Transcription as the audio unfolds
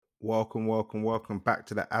Welcome back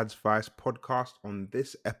to the Advice podcast. On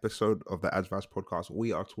this episode of the Advice podcast,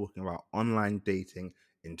 we are talking about online dating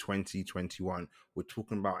in 2021. We're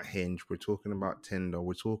talking about Hinge, we're talking about Tinder,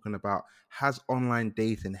 we're talking about has online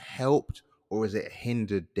dating helped or is it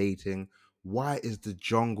hindered dating? Why is the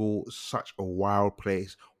jungle such a wild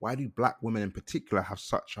place? Why do black women in particular have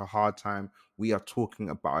such a hard time? We are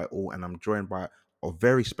talking about it all, and I'm joined by a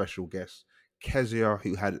very special guest. Keziah,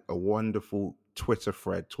 who had a wonderful Twitter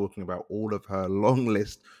thread talking about all of her long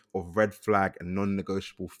list of red flag and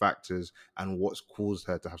non-negotiable factors and what's caused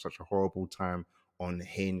her to have such a horrible time on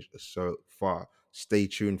Hinge so far. Stay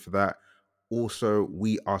tuned for that. Also,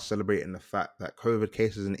 we are celebrating the fact that COVID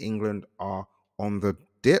cases in England are on the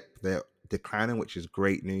dip. They're declining, which is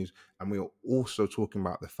great news. And we are also talking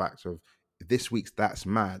about the fact of this week's That's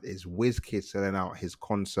Mad is WizKid selling out his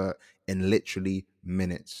concert in literally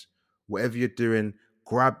minutes. Whatever you're doing,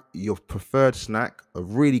 grab your preferred snack, a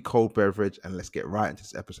really cold beverage, and let's get right into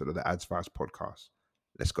this episode of the Ads Fast podcast.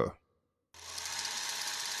 Let's go.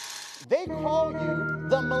 They call you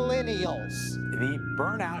the millennials. The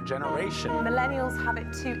burnout generation. Millennials have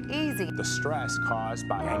it too easy. The stress caused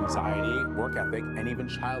by anxiety, work ethic, and even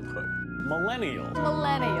childhood. Millennials.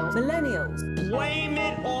 Blame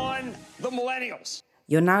it on the millennials.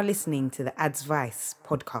 You're now listening to the Advice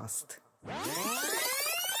podcast.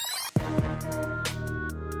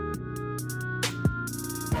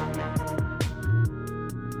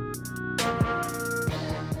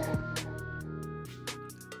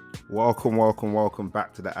 Welcome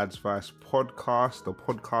back to the Advice podcast, the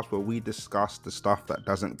podcast where we discuss the stuff that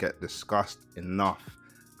doesn't get discussed enough.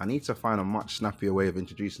 I need to find a much snappier way of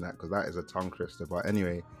introducing that because that is a tongue twister. But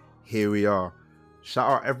anyway, here we are. Shout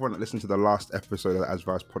out everyone that listened to the last episode of the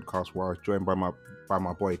Advice podcast where I was joined by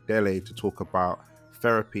my boy Dele to talk about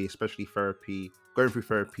therapy, especially going through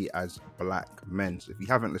therapy as black men. So if you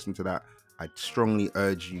haven't listened to that, I strongly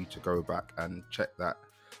urge you to go back and check that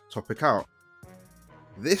topic out.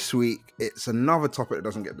 This week, it's another topic that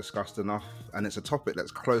doesn't get discussed enough, and it's a topic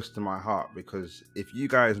that's close to my heart because if you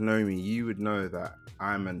guys know me, you would know that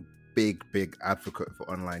I'm a big advocate for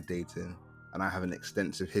online dating, and I have an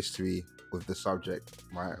extensive history with the subject.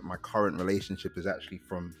 My current relationship is actually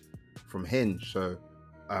from Hinge, so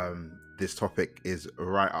this topic is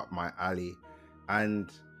right up my alley.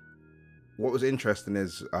 And what was interesting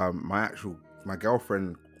is my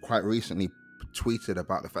girlfriend quite recently tweeted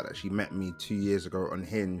about the fact that she met me 2 years ago on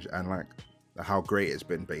Hinge and like how great it's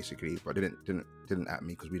been basically, but didn't at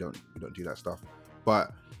me because we don't do that stuff.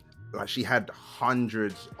 But like she had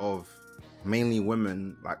hundreds of mainly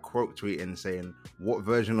women like quote tweeting saying, "What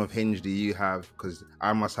version of Hinge do you have? Because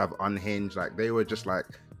I must have unhinged." Like they were just like,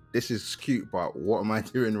 "This is cute, but what am I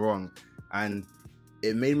doing wrong?" And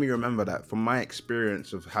it made me remember that from my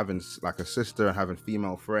experience of having like a sister and having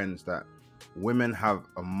female friends, that women have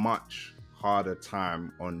a much harder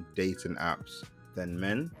time on dating apps than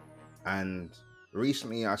men. And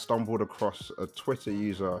recently I stumbled across a Twitter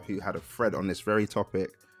user who had a thread on this very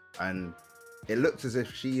topic, and it looked as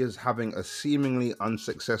if she is having a seemingly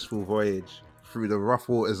unsuccessful voyage through the rough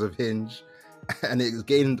waters of Hinge, and it's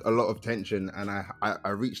gained a lot of tension. And I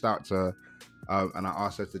reached out to her and I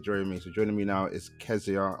asked her to join me. So joining me now is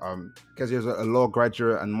Keziah. Keziah is a law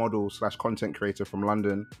graduate and model / content creator from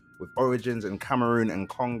London with origins in Cameroon and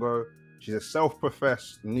Congo. She's a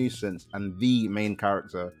self-professed nuisance and the main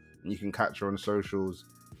character, and you can catch her on socials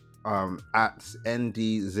at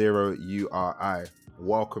ND0URI.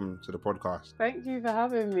 Welcome to the podcast. Thank you for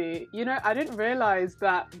having me. You know, I didn't realize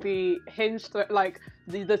that the Hinge,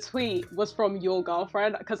 the tweet was from your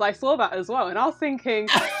girlfriend, because I saw that as well. And I was thinking,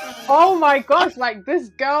 oh my gosh, like this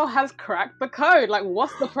girl has cracked the code. Like,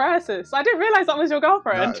 what's the process? I didn't realize that was your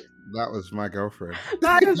girlfriend. That was my girlfrive.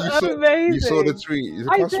 That is amazing. You saw the tweet.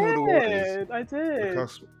 Look how small the world is. I did.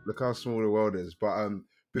 Look how small the world is. But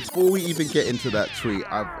before we even get into that tweet,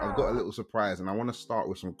 I've got a little surprise, and I want to start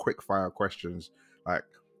with some quick fire questions. Like,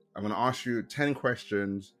 I'm going to ask you 10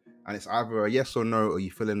 questions, and it's either a yes or no, or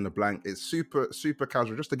you fill in the blank. It's super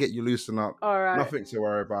casual, just to get you loosen up. All right. Nothing to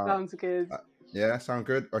worry about. Sounds good. Yeah, sound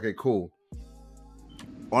good? Okay, cool.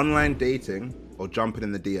 Online dating or jumping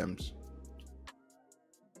in the DMs?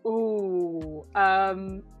 Ooh.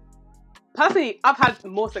 Personally, I've had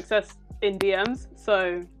more success in DMs,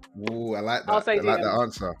 so. Ooh, I like that. I'll say I like DMs. that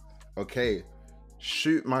answer. Okay.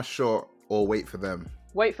 Shoot my shot or wait for them?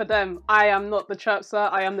 Wait for them. I am not the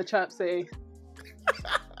chirpster. I am the chirpsy.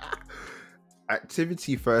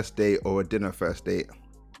 Activity first date or a dinner first date?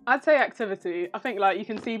 I'd say activity. I think like you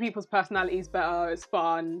can see people's personalities better. It's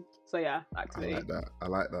fun. So yeah, activity. I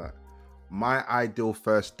like that. My ideal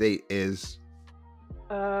first date is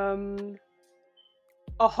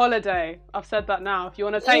A holiday. I've said that now. If you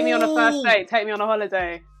want to take me on a first date, take me on a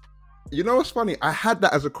holiday. You know what's funny? I had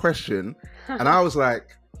that as a question, and I was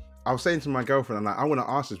like, I was saying to my girlfriend, I'm like, I want to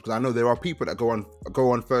ask this because I know there are people that go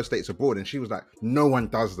on first dates abroad, and she was like, no one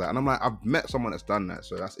does that, and I'm like, I've met someone that's done that,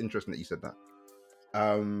 so that's interesting that you said that.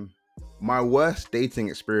 My worst dating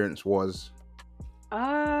experience was.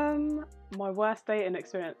 My worst dating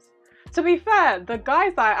experience. To be fair, the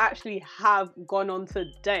guys that I actually have gone on to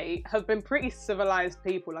date have been pretty civilized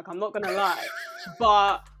people. Like, I'm not gonna lie,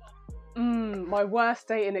 but my worst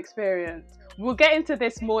dating experience. We'll get into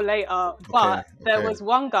this more later, but there was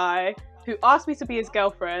one guy who asked me to be his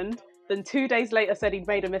girlfriend, then 2 days later said he'd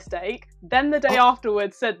made a mistake, then the day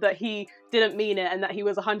afterwards said that he didn't mean it and that he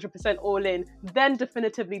was 100% all in, then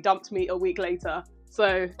definitively dumped me a week later.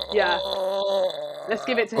 So, yeah, let's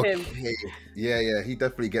give it to him. Yeah, he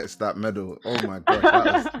definitely gets that medal. Oh my gosh,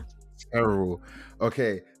 that was terrible.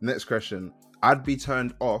 Okay, next question. I'd be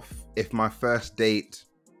turned off if my first date.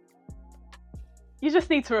 You just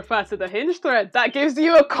need to refer to the Hinge thread. That gives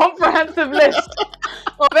you a comprehensive list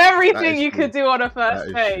of everything you could do on a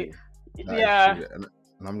first date. Yeah.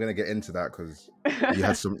 And I'm gonna get into that because you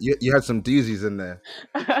had some you had some doozies in there.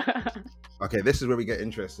 Okay, this is where we get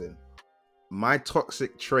interesting. My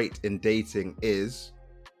toxic trait in dating is.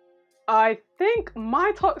 I think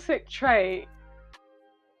my toxic trait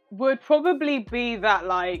would probably be that,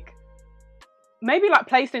 like, maybe like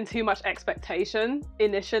placing too much expectation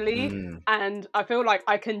initially, and I feel like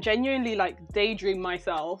I can genuinely like daydream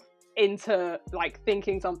myself into like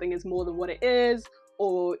thinking something is more than what it is,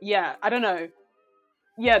 or I don't know.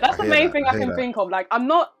 Yeah, that's the main thing I can think of. Like,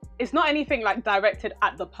 it's not anything like directed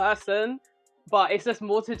at the person, but it's just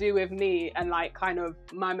more to do with me and like kind of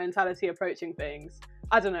my mentality approaching things.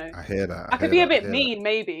 I don't know. I hear that. I could be a bit mean,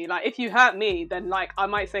 maybe. Like, if you hurt me, then like I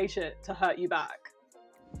might say shit to hurt you back.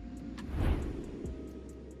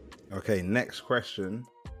 Okay, next question.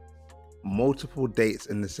 Multiple dates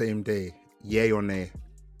in the same day, yay or nay?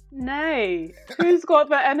 Nay. Who's got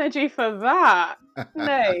the energy for that?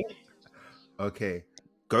 Nay. Okay,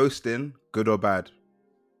 ghosting, good or bad?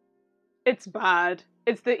 It's bad.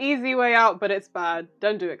 It's the easy way out, but it's bad.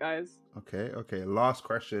 Don't do it, guys. Okay. Last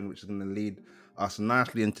question, which is going to lead us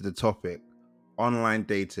nicely into the topic. Online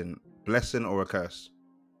dating, blessing or a curse?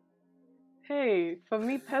 Hey, for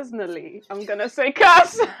me personally, I'm going to say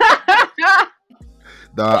curse.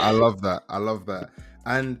 I love that.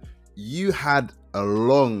 And you had a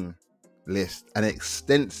long list, an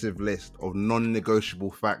extensive list of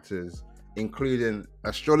non-negotiable factors, including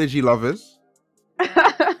astrology lovers,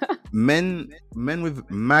 men with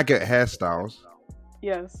maggot hairstyles.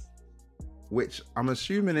 Yes. Which I'm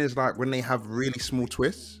assuming is like when they have really small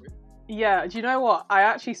twists. Yeah, do you know what? I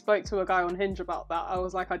actually spoke to a guy on Hinge about that. I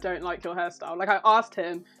was like, I don't like your hairstyle. Like, I asked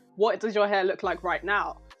him, what does your hair look like right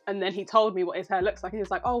now? And then he told me what his hair looks like. And he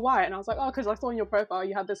was like, oh, why? And I was like, oh, because I saw on your profile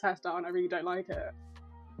you had this hairstyle and I really don't like it.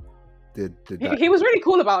 He was really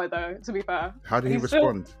cool about it, though, to be fair. How did he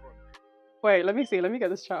respond? Wait, let me see. Let me get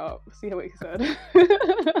this chat up. See what he said.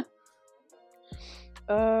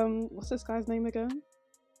 What's this guy's name again?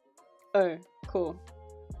 Oh, cool.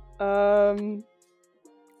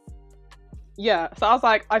 Yeah, so I was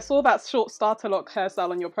like, I saw that short starter lock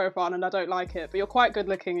hairstyle on your profile and I don't like it, but you're quite good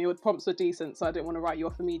looking and your prompts were decent, so I didn't want to write you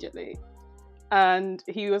off immediately. And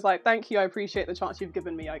he was like, thank you, I appreciate the chance you've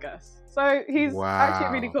given me, I guess. So he's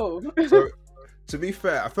actually really cool. So, to be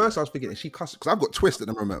fair, at first I was thinking, is she cussing? Because I've got twists at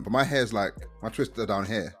the moment, but my hair's like, my twists are down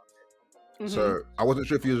here. Mm-hmm. So I wasn't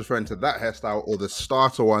sure if you was referring to that hairstyle or the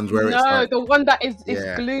starter ones where it's like... No, the one that is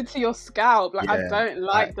glued to your scalp. Like, I don't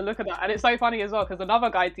like the look of that. And it's so funny as well, because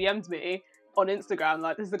another guy DM'd me on Instagram,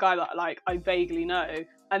 like, this is a guy that like I vaguely know,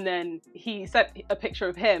 and then he sent a picture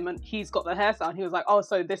of him and he's got the hairstyle and he was like, oh,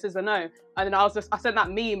 so this is a no. And then I sent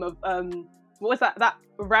that meme of what was that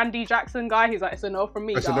Randy Jackson guy? He's like, it's a no from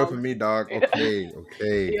me, it's dog. A no from me, dog.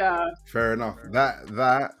 Okay. Yeah, fair enough.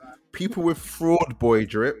 That people with fraud boy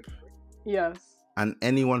drip. Yes. And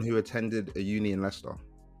anyone who attended a uni in Leicester.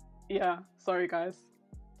 Yeah, sorry guys.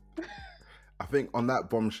 I think on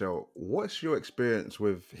that bombshell, what's your experience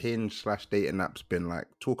with Hinge / dating apps been like?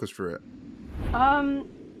 Talk us through it.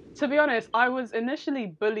 To be honest, I was initially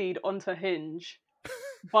bullied onto Hinge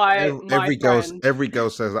by my friend. Every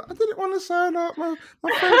girl says that. I didn't want to sign up. My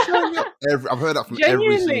friend signed me up. I've heard that from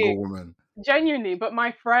every single woman. Genuinely, but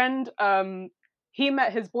my friend, he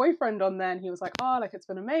met his boyfriend on there and he was like, oh, like, it's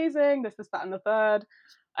been amazing, this, that, and the third.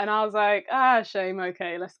 And I was like, shame,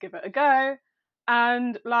 okay, let's give it a go.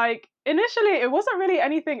 And like, initially, it wasn't really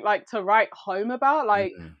anything like to write home about.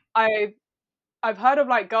 Like, I've heard of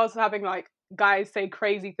like girls having like guys say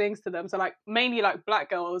crazy things to them. So like mainly like black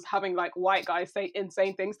girls having like white guys say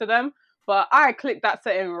insane things to them. But I clicked that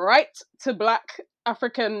setting right to black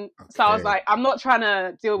African. So I was Okay. like, I'm not trying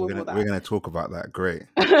to deal with all We're that. gonna talk about that. Great.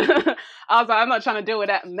 I was like, I'm not trying to deal with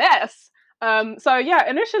that mess. So yeah,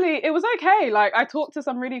 initially it was okay. Like I talked to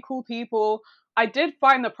some really cool people. I did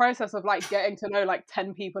find the process of like getting to know like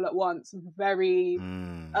 10 people at once very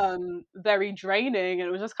very draining, and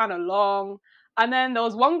it was just kind of long. And then there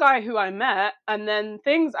was one guy who I met, and then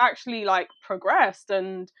things actually like progressed,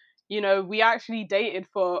 and you know, we actually dated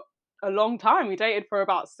for a long time. We dated for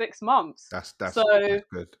about 6 months. That's So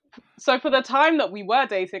good. so for the time that we were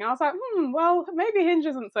dating, I was like, well, maybe Hinge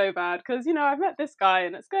isn't so bad because, you know, I've met this guy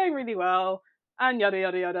and it's going really well and yada,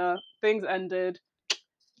 yada, yada. Things ended.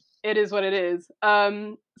 It is what it is.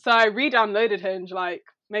 So I re-downloaded Hinge like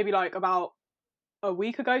maybe like about a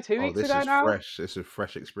week ago, 2 weeks This ago is now. fresh. This is a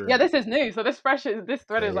fresh Yeah, experience. this is new. So this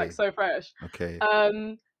thread is like so fresh. Okay.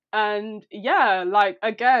 And yeah, like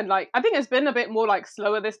again, like I think it's been a bit more like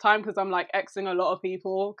slower this time because I'm like Xing a lot of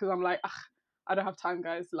people because I'm like, I don't have time,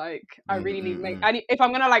 guys. Like, I really need to make. If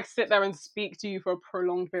I'm gonna like sit there and speak to you for a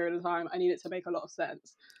prolonged period of time, I need it to make a lot of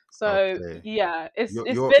sense. So Okay. yeah, it's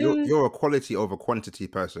You're been you're a quality over quantity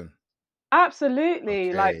person.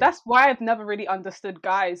 absolutely like Okay. that's why I've never really understood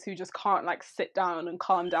guys who just can't like sit down and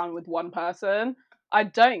calm down with one person. I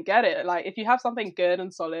don't get it. Like, if you have something good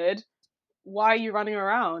and solid, why are you running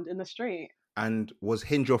around in the street? And was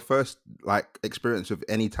Hinge your first like experience of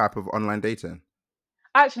any type of online dating?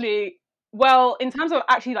 Actually, well, in terms of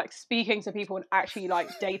actually like speaking to people and actually like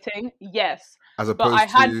dating, yes. As But I opposed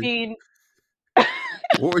had to been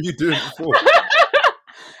what were you doing before?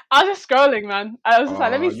 I was just scrolling, man. I was just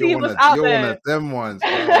like, let me see what's out you're one there. of them ones.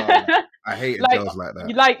 Oh, I hated like girls like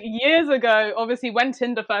that. like years ago, obviously when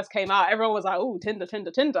Tinder first came out, everyone was like, oh, Tinder,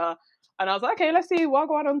 Tinder, Tinder. And I was like, okay, let's see what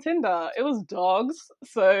going on Tinder. It was dogs.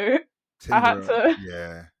 So I had Tinder, to,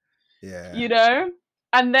 yeah. you know.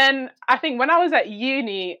 And then I think when I was at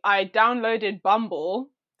uni, I downloaded Bumble.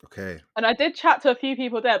 Okay. And I did chat to a few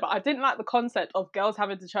people there, but I didn't like the concept of girls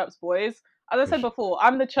having to chirps boys. As I said 'Cause before,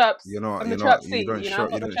 I'm the chirps. I'm the chirp you C. don't You know, I'm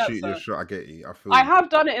shot, you not the don't shoot your chirpster. shot. I get you. I feel I you. have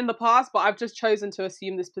done it in the past, but I've just chosen to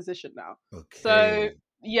assume this position now. So Okay.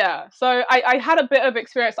 yeah, so I had a bit of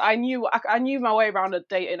experience. I knew my way around a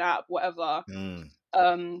dating app, whatever.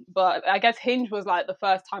 But I guess Hinge was like the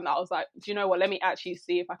first time that I was like, do you know what? Let me actually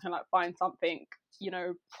see if I can like find something, you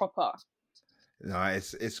know, proper. No,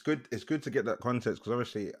 it's good. It's good to get that context because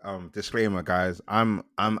obviously, disclaimer, guys,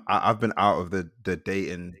 I've been out of the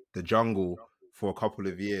dating the jungle for a couple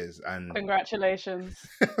of years, and Congratulations.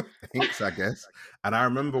 thanks, I guess. And I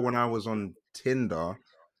remember when I was on Tinder,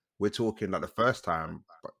 we're talking like the first time,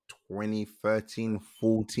 but 2013,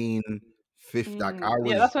 14, 15. Like I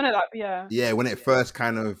Yeah, was, that's when it like yeah. yeah, when it first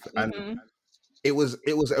kind of, and hmm it was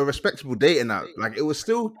a respectable dating app. Like it was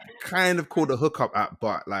still kind of called a hookup app,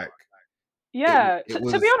 but like Yeah, it to be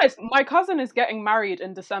was. honest, my cousin is getting married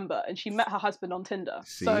in December, and she met her husband on Tinder.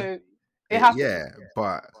 See, So it happens. yeah,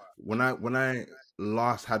 but when I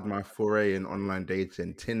last had my foray in online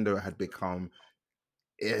dating, Tinder had become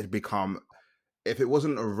if it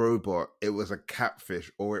wasn't a robot, it was a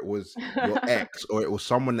catfish, or it was your ex, or it was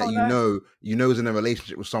someone that Oh no. you know is in a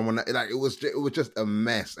relationship with someone that like it was just a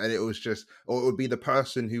mess, and it was just, or it would be the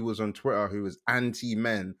person who was on Twitter who was anti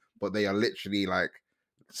men, but they are literally like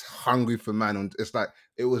hungry for man. And it's like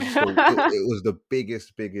it was just it was the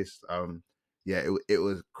biggest yeah, it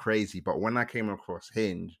was crazy. But when I came across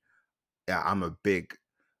Hinge, yeah, I'm a big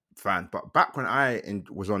fan. But back when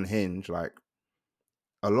was on Hinge, like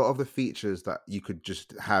a lot of the features that you could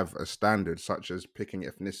just have as standard, such as picking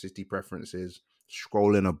ethnicity preferences,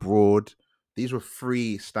 scrolling abroad, these were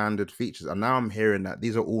free standard features. And now I'm hearing that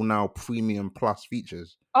these are all now premium plus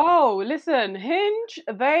features. Oh, listen, Hinge,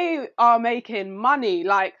 they are making money.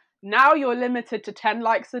 Like now you're limited to 10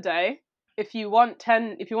 likes a day. If you want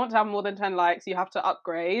to have more than 10 likes, you have to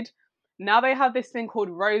upgrade. Now they have this thing called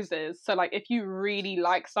roses. So like if you really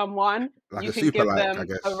like someone, Like you a can super give like, I them a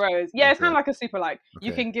guess. rose. Yeah, it's kind Okay. of like a super like.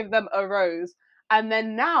 You Okay. can give them a rose. And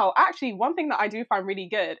then now, actually, one thing that I do find really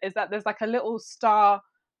good is that there's like a little star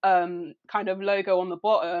kind of logo on the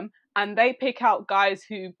bottom, and they pick out guys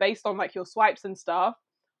who, based on like your swipes and stuff,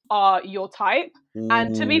 are your type.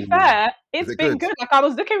 And to be Ooh. fair, Is it's it been good? good. Like I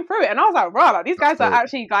was looking through it and I was like, right, like these That's guys are dope.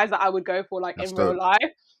 actually guys that I would go for like That's in real dope.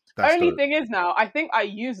 life. That's Only dope. thing is now, I think I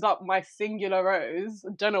used up my singular rose.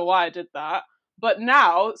 Don't know why I did that. But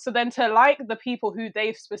now, so then to like the people who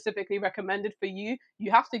they've specifically recommended for you,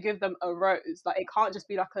 you have to give them a rose. Like it can't just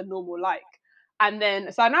be like a normal like. And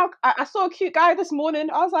then, so now I saw a cute guy this morning.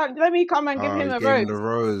 I was like, let me come and give him You a gave him rose. the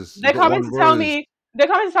rose. You They're got coming one to tell rose. me they're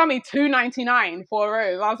coming to tell me $2.99 for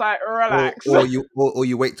a room. I was like, relax. Or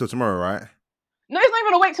you wait till tomorrow, right? No, it's not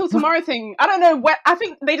even a wait till tomorrow thing. I don't know what. I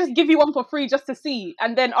think they just give you one for free just to see,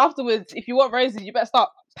 and then afterwards, if you want roses, you better start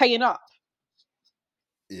paying up.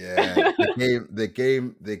 Yeah,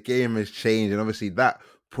 the game has changed, and obviously that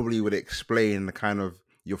probably would explain the kind of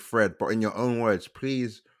your thread. But in your own words,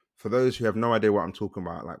 please, for those who have no idea what I'm talking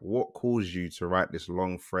about, like what caused you to write this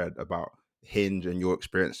long thread about Hinge and your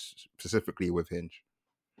experience specifically with Hinge?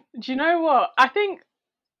 Do you know what? I think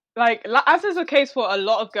like as is the case for a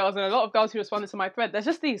lot of girls and a lot of girls who responded to my thread, there's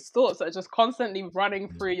just these thoughts that are just constantly running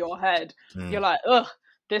through your head. You're Mm. like, ugh,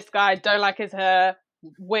 this guy, don't like his hair,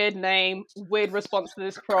 weird name, weird response to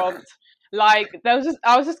this prompt. Like I was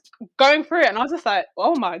just going through it and I was just like,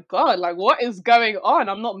 oh my god, like what is going on?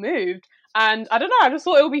 I'm not moved. And I don't know, I just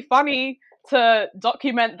thought it would be funny to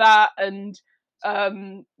document that and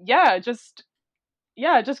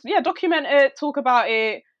document it, talk about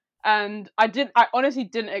it. And I honestly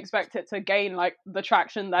didn't expect it to gain like the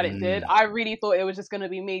traction that it did. Mm. I really thought it was just going to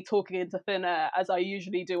be me talking into thin air as I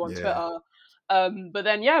usually do on Yeah. Twitter. But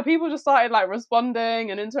then people just started like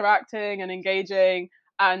responding and interacting and engaging,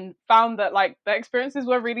 and found that like their experiences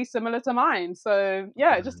were really similar to mine. So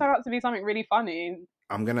yeah, it just turned out to be something really funny.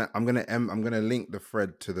 I'm gonna link the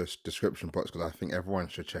thread to the description box because I think everyone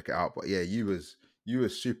should check it out. But yeah, you was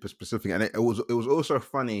super specific, and it was also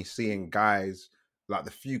funny seeing guys, like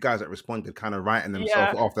the few guys that responded, kind of writing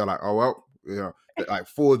themselves Yeah, off. They're like, oh well, you know, like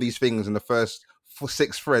four of these things in the first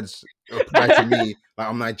six threads apply to me. Like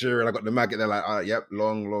I'm Nigerian, I got the maggot. They're like, yep,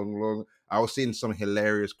 long. I was seeing some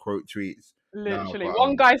hilarious quote tweets now, literally. but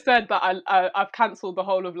One guy said that I've cancelled the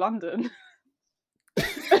whole of London.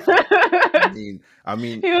 I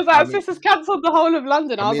mean, He was I like, mean, "Sis has cancelled the whole of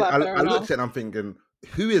London." I was like, "Fair I enough." looked at it and I'm thinking,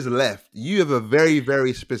 who is left? You have a very,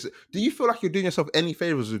 very specific. Do you feel like you're doing yourself any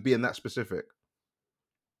favors with being that specific?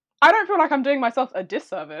 I don't feel like I'm doing myself a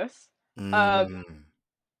disservice. Um, Mm,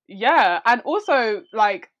 yeah, and also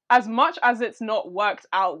like as much as it's not worked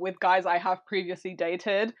out with guys I have previously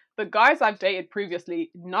dated, the guys I've dated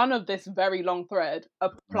previously, none of this very long thread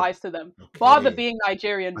applies to them, bar the okay. being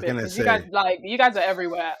Nigerian I was bit, gonna because say, you guys are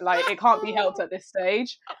everywhere. Like it can't be helped at this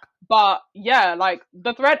stage. But yeah, like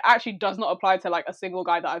the thread actually does not apply to like a single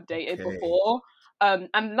guy that I've dated okay, before.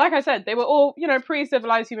 And like I said, they were all, pretty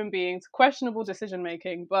civilized human beings, questionable decision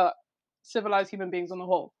making, but civilized human beings on the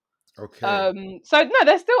whole. okay, So no,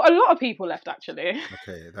 there's still a lot of people left actually.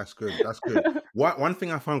 okay. That's good. That's good. One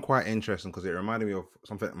thing I found quite interesting because it reminded me of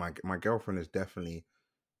something. My girlfriend is definitely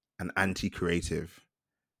an anti-creative.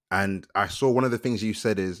 And I saw one of the things you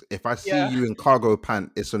said is if I see Yeah. you in cargo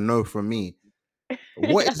pant, it's a no from me.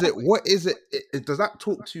 What is it? What is it? Does that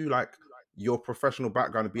talk to like your professional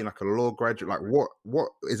background of being like a law graduate? Like what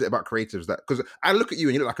is it about creatives that? Because I look at you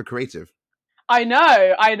and you look like a creative. I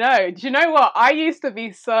know, I know. Do you know what? I used to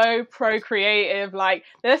be so pro-creative. Like,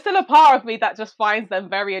 there's still a part of me that just finds them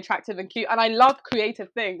very attractive and cute, and I love creative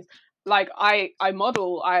things. Like, I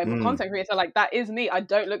model. I'm a Mm, content creator. Like, that is me. I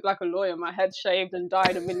don't look like a lawyer. My head's shaved and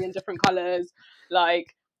dyed a million different colors.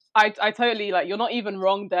 Like, I totally like. You're not even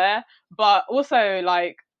wrong there, but also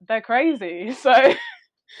like they're crazy. So,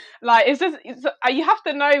 like, you have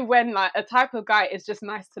to know when like a type of guy is just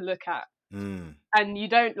nice to look at, mm, and you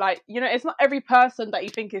don't like, it's not every person that you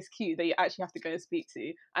think is cute that you actually have to go and speak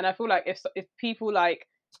to. And I feel like if people like,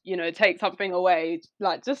 take something away,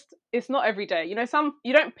 like, just, it's not every day, some,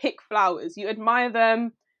 you don't pick flowers, you admire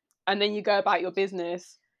them and then you go about your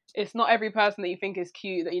business. It's not every person that you think is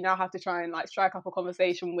cute that you now have to try and like strike up a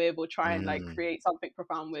conversation with, or try and like mm. create something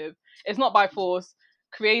profound with. It's not by force.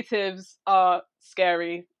 Creatives are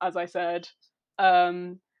scary, as I said.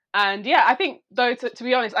 um and yeah, I think though, to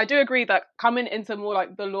be honest, I do agree that coming into more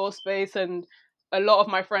like the law space, and a lot of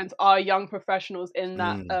my friends are young professionals in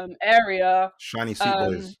that Mm. area. Shiny suit um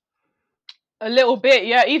boys. a little bit,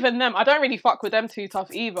 yeah. Even them, I don't really fuck with them too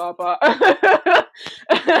tough either. But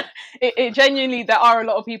it genuinely, there are a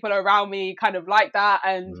lot of people around me kind of like that,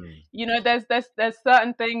 and Mm, there's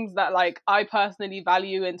certain things that like I personally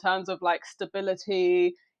value in terms of like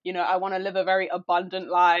stability. I want to live a very abundant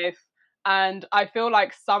life, and I feel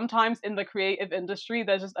like sometimes in the creative industry,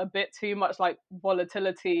 there's just a bit too much like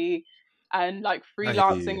volatility and like I hear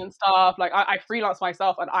freelancing you. and stuff. Like I freelance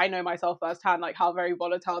myself, and I know myself firsthand like how very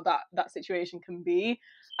volatile that situation can be.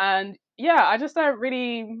 And yeah, I just don't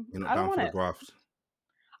really, You're not I don't down for want the it. graft.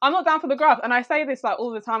 I'm not down for the graft. And I say this like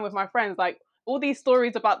all the time with my friends, like all these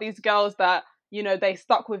stories about these girls that, they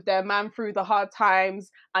stuck with their man through the hard times,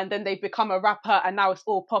 and then they become a rapper and now it's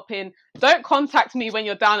all popping. Don't contact me when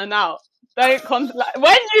you're down and out.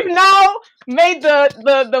 When you've now made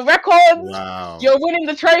the records, Wow. you're winning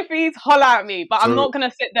the trophies, holla at me. But I'm So not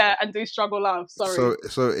gonna sit there and do struggle love. Sorry.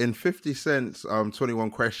 so in 50 Cent's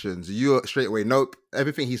 21 questions, you're straight away, nope.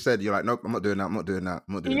 Everything he said, you're like, nope, I'm not doing that, I'm not doing that,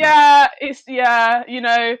 I'm not doing that. Yeah, it's you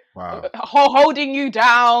know, Wow. holding you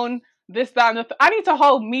down. This, that, and I need to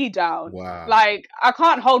hold me down. Wow. Like I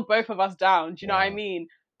can't hold both of us down. Do you know what I Wow. mean?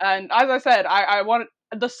 And as I said, I want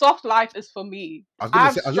the soft life is for me. I was gonna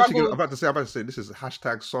I've say, I was literally struggled. about to say, this is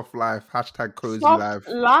hashtag soft life, hashtag cozy Soft life.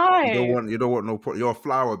 life. You don't want no. You're a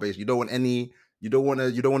flower base. You don't want any. You don't want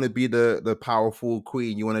to be the powerful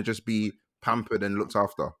queen. You want to just be pampered and looked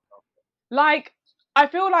after. Like I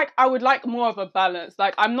feel like I would like more of a balance.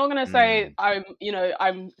 Like I'm not gonna say Mm,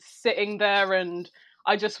 I'm sitting there and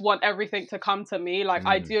I just want everything to come to me. Like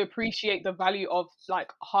I mm, do appreciate the value of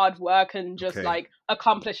like hard work and just okay. like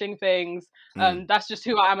accomplishing things. Mm, That's just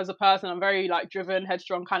who I am as a person. I'm very like driven,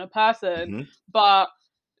 headstrong kind of person. hmm. But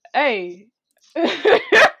hey,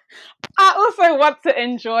 I also want to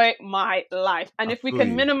enjoy my life. And I if we feel can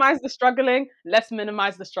you, minimize the struggling, let's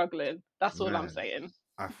minimize the struggling. That's all I'm man. saying.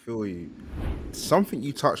 I feel you. Something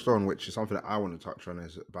you touched on, which is something that I want to touch on,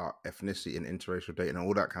 is about ethnicity and interracial dating and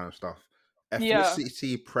all that kind of stuff. Yeah.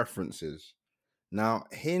 Ethnicity preferences. Now,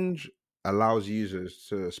 Hinge allows users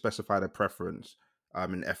to specify their preference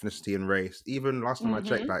in ethnicity and race. Even last time I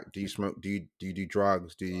checked, Hmm. like, do you smoke? Do you do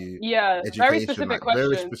drugs? Do you Yeah, very education? specific Like,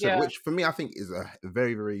 very questions. specific. Yeah, Which for me, I think is a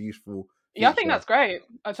very very useful yeah, I think feature. that's great.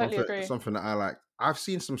 I totally Something agree. something that I like. I've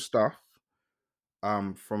seen some stuff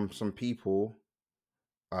from some people.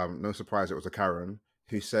 No surprise, it was a Karen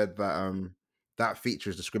who said that that feature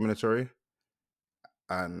is discriminatory,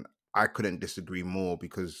 and I couldn't disagree more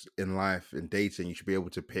because in life, in dating, you should be able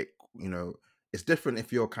to pick. It's different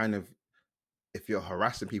if you're if you're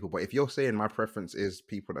harassing people, but if you're saying my preference is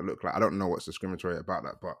people that look like, I don't know what's discriminatory about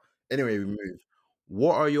that. But anyway, we move.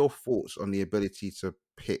 What are your thoughts on the ability to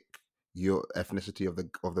pick your ethnicity of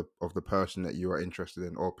the person that you are interested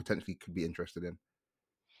in or potentially could be interested in?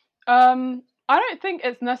 I don't think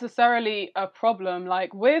it's necessarily a problem.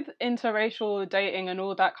 Like with interracial dating and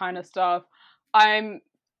all that kind of stuff, I'm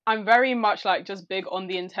I'm very much like just big on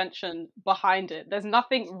the intention behind it. There's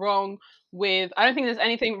nothing wrong with I don't think there's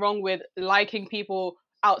anything wrong with liking people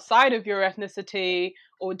outside of your ethnicity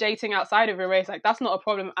or dating outside of your race. Like that's not a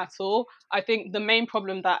problem at all. I think the main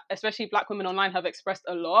problem that especially black women online have expressed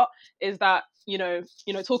a lot is that,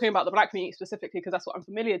 talking about the black community specifically because that's what I'm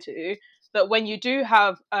familiar to, that when you do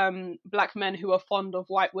have black men who are fond of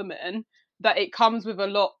white women, that it comes with a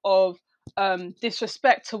lot of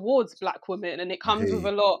disrespect towards black women, and it comes with a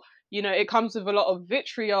Okay. lot. It comes with a lot of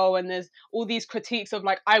vitriol, and there's all these critiques of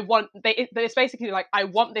like, it's basically like, I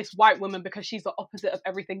want this white woman because she's the opposite of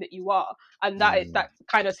everything that you are, and that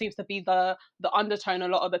kind of seems to be the undertone a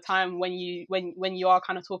lot of the time when you are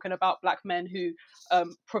kind of talking about black men who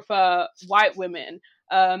prefer white women.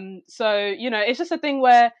 So it's just a thing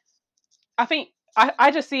where I think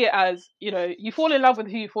I just see it as, you fall in love with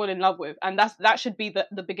who you fall in love with, and that should be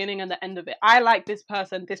the beginning and the end of it. I like this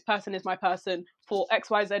person is my person for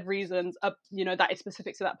XYZ reasons, that is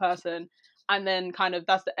specific to that person, and then kind of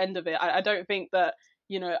that's the end of it. I don't think that,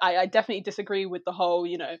 I definitely disagree with the whole,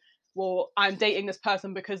 well, I'm dating this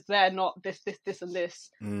person because they're not this and this,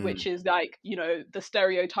 which Mm, is like, the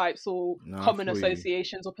stereotypes or no, I common feel you.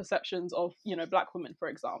 associations or perceptions of, black women, for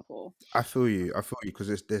example. I feel you. I feel you because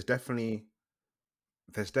there's definitely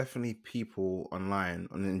people online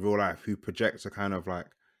and in real life who project a kind of like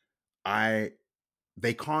I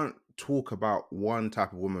they can't talk about one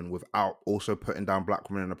type of woman without also putting down black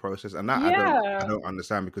women in the process, and that I Yeah. don't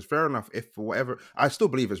understand because fair enough, if for whatever, I still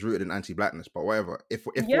believe it's rooted in anti-blackness, but whatever, if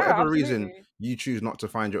for Yeah, whatever reason absolutely. you choose not to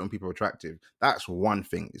find your own people attractive, that's one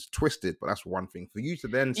thing. It's twisted, but that's one thing. For you to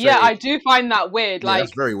then Yeah, say, I do find that weird. yeah,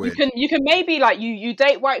 that's Like very you weird. can you can maybe like you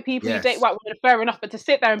date white people, you date Yes, white women, fair enough, but to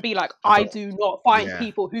sit there and be like, I I don't. do not find Yeah,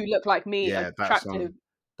 people who look like me yeah, attractive,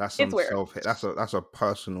 that's it's some weird. self. That's a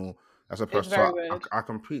personal. That's a It's personal. very So weird. I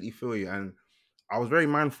completely feel you, and I was very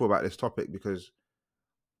mindful about this topic because,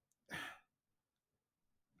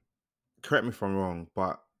 correct me if I'm wrong,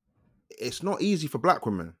 but it's not easy for black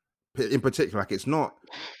women in particular. Like it's not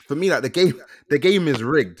for me. Like the game is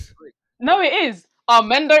rigged. No, it is. Our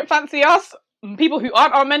men don't fancy us. People who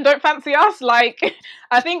aren't our men don't fancy us. Like,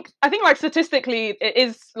 I think like statistically, it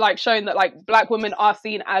is like shown that like black women are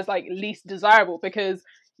seen as like least desirable because,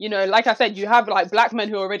 like I said, you have like black men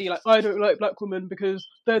who are already like, I don't like black women because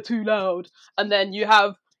they're too loud, and then you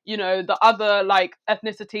have, the other like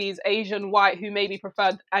ethnicities, Asian, white, who maybe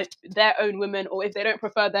prefer their own women, or if they don't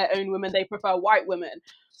prefer their own women, they prefer white women.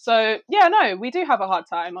 So yeah, no, we do have a hard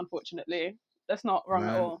time, unfortunately. That's not wrong at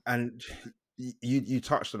Man, all. and you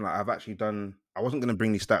touched on that. I've actually done. I wasn't going to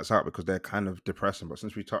bring these stats out because they're kind of depressing, but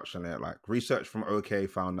since we touched on it, like research from OK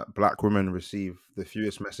found that Black women receive the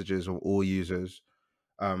fewest messages of all users,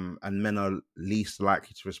 and men are least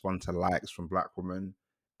likely to respond to likes from Black women.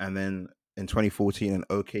 And then in 2014, an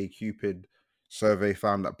OK Cupid survey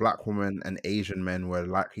found that Black women and Asian men were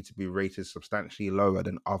likely to be rated substantially lower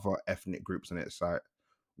than other ethnic groups on its site,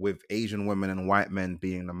 with Asian women and white men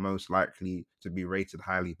being the most likely to be rated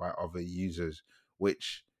highly by other users,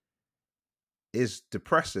 which is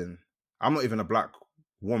depressing. I'm not even a Black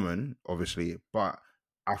woman, obviously, but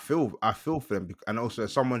I feel for them, and also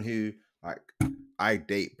as someone who, like, I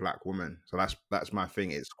date Black women, so that's my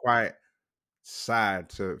thing. It's quite sad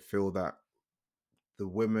to feel that the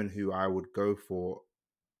women who I would go for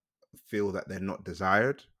feel that they're not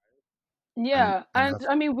desired, Yeah, and and have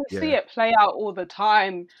I mean, we see yeah, it play out all the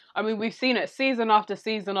time. I mean, we've seen it season after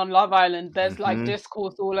season on Love Island. There's like hmm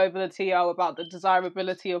discourse all over the TL about the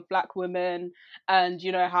desirability of Black women, and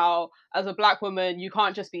you know how, as a Black woman, you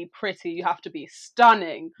can't just be pretty, you have to be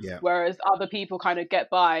stunning. yeah, Whereas other people kind of get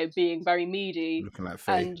by being very meaty, looking like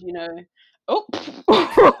Faye. and you know, oh,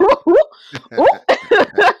 oh.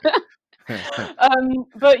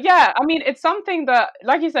 But yeah, I mean, it's something that,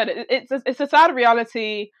 like you said, it's a sad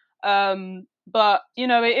reality. But you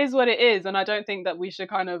know, it is what it is, and I don't think that we should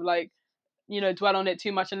kind of like, you know, dwell on it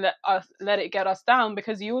too much and let it get us down,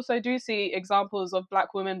 because you also do see examples of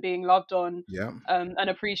Black women being loved on, Yeah. and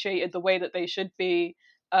appreciated the way that they should be.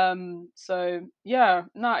 So yeah,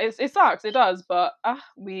 no, it sucks, it does, but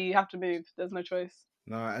we have to move. There's no choice.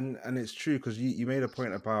 No, and it's true because you made a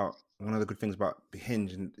point about one of the good things about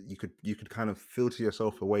Hinge, and you could kind of filter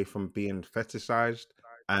yourself away from being fetishized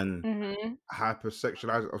and Mhm.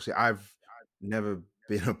 hypersexualized. Obviously, I've never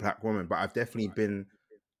been a Black woman, but I've definitely been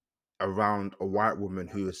around a white woman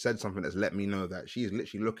who has said something that's let me know that she is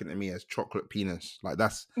literally looking at me as chocolate penis. Like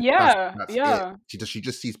that's Yeah, that's it. yeah. She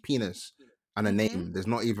just sees penis and a Mhm. name. There's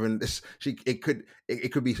not even this. It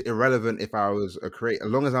could be irrelevant if I was a create, as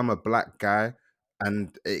long as I'm a Black guy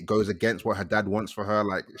and it goes against what her dad wants for her.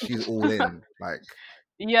 Like she's all in. Like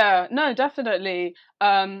Yeah, no, definitely.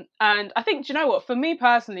 And I think, do you know what? For me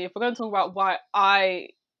personally, if we're going to talk about why I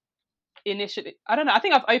initially, I don't know, I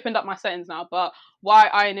think I've opened up my settings now, but why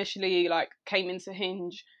I initially like came into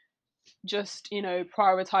Hinge, just, you know,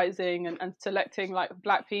 prioritizing and selecting like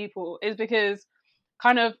Black people, is because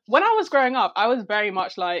kind of when I was growing up, I was very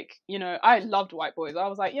much like, you know, I loved white boys. I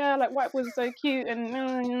was like, yeah, like white boys are so cute,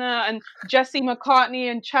 and Jesse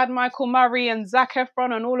McCartney and Chad Michael Murray and Zac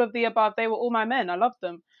Efron and all of the above, they were all my men. I loved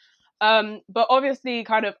them. But obviously,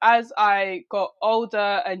 kind of as I got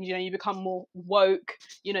older and, you know, you become more woke,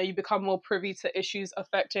 you know, you become more privy to issues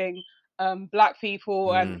affecting Black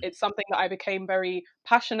people, and mm, it's something that I became very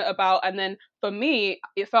passionate about. And then for me,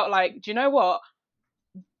 it felt like, do you know what?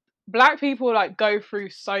 Black people like go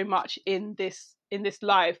through so much in this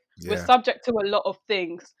life. We're yeah, subject to a lot of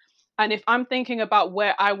things, and if I'm thinking about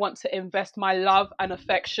where I want to invest my love and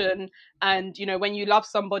affection, and you know, when you love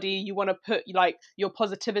somebody, you want to put like your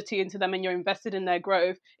positivity into them and you're invested in their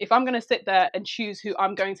growth. If I'm going to sit there and choose who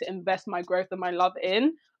I'm going to invest my growth and my love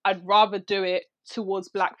in, I'd rather do it towards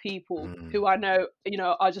Black people mm, who I know, you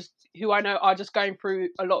know, are just going through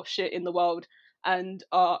a lot of shit in the world, and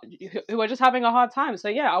who are just having a hard time. So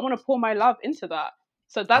yeah, I want to pour my love into that.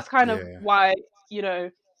 So that's kind of yeah, why, you know,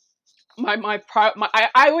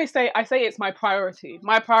 I always say, I say it's my priority.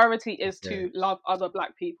 My priority is okay. to love other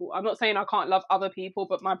Black people. I'm not saying I can't love other people,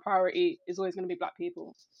 but my priority is always going to be Black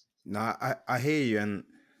people. No, I hear you, and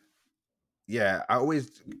yeah, I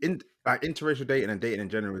always in like interracial dating and dating in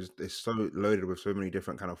general is so loaded with so many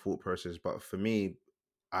different kind of thought processes. But for me,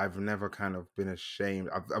 I've never kind of been ashamed.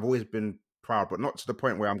 I've always been proud, but not to the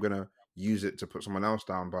point where I'm gonna use it to put someone else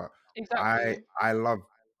down. But I Exactly. I love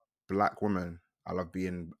Black women. I love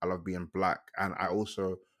being Black, and I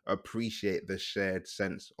also appreciate the shared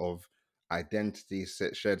sense of identity,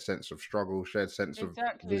 shared sense of struggle, shared sense of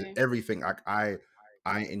Exactly. everything. Like I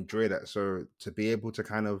enjoy that. So to be able to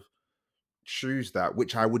kind of choose that,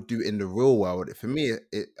 which I would do in the real world, for me,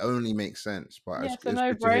 it only makes sense. But Yeah, it's, it's a it's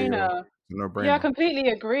good to hear no-brainer. it's a no Yeah, I brainer. completely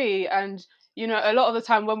agree. And, you know, a lot of the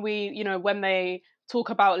time when you know, when they talk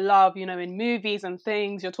about love, you know, in movies and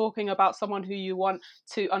things, you're talking about someone who you want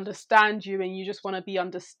to understand you, and you just want to be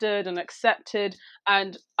understood and accepted.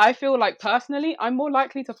 And I feel like personally, I'm more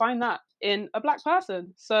likely to find that in a Black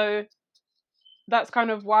person. So that's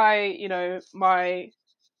kind of why, you know,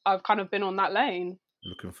 I've kind of been on that lane,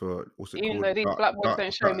 Looking for what's it even called? though these Dark, Black boys dark,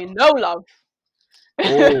 don't show dark. me no love.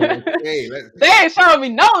 Oh, okay. They ain't showing me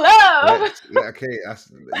no love. Okay.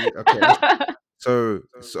 That's okay.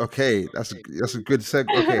 Okay, that's a good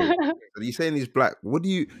seg. Okay, so you saying these black? What do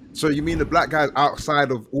you? So you mean the black guys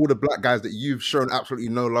outside of all the black guys that you've shown absolutely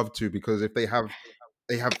no love to because if they have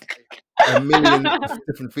a million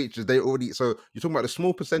different features, they already. So you're talking about the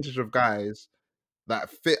small percentage of guys that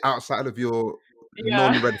fit outside of your Yeah.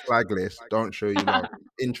 non-red flag list don't show you love.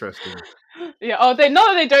 Interesting. Yeah. Oh, they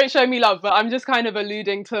know they don't show me love, but I'm just kind of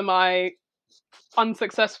alluding to my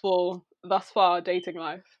unsuccessful thus far dating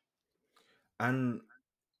life. And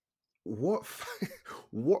what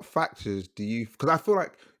what factors do you? Because I feel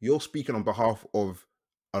like you're speaking on behalf of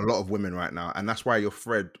a lot of women right now, and that's why your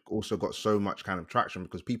thread also got so much kind of traction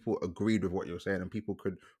because people agreed with what you're saying and people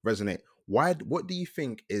could resonate. Why? What do you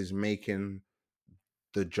think is making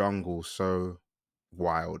the jungle so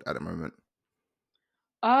wild at the moment?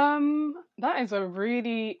 That is a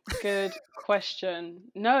really good question.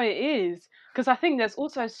 No, it is. Because I think there's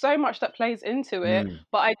also so much that plays into it. Mm,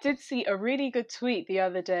 But I did see a really good tweet the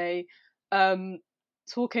other day, um,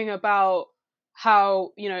 talking about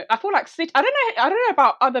how, I feel like I don't know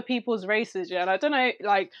about other people's races, yeah, and I don't know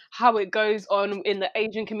like how it goes on in the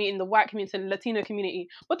Asian community, in the white community, in the Latino community.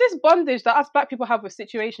 But this bondage that us black people have with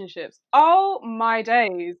situationships, oh my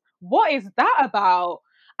days, what is that about?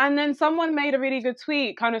 And then someone made a really good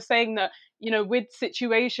tweet kind of saying that, with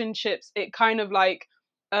situationships, it kind of like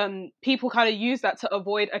people kind of use that to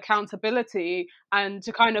avoid accountability and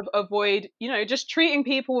to kind of avoid, just treating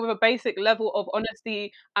people with a basic level of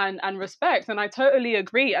honesty and respect. And I totally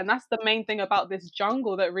agree. And that's the main thing about this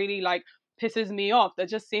jungle that really like pisses me off. There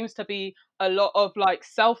just seems to be a lot of like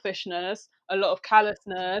selfishness, a lot of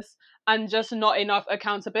callousness, and just not enough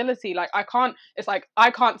accountability. Like it's like I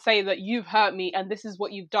can't say that you've hurt me and this is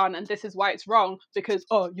what you've done and this is why it's wrong because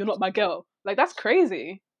oh, you're not my girl. Like that's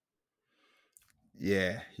crazy.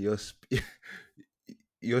 yeah,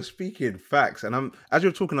 you're speaking facts, and I'm as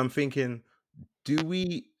you're talking, I'm thinking, do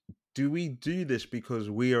we do this because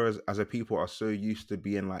we are as a people are so used to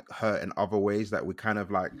being like hurt in other ways that we kind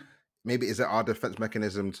of like maybe is it our defense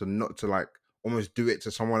mechanism to not to like almost do it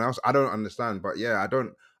to someone else? I don't understand, but yeah, I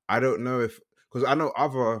don't know if because I know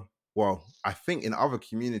other well, I think in other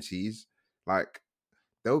communities like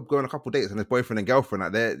they'll go on a couple dates and there's boyfriend and girlfriend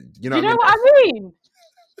like they're you know Do what you I know mean? what I mean?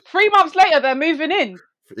 3 months later, they're moving in.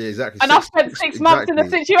 Yeah, exactly And I've spent six 6 months in a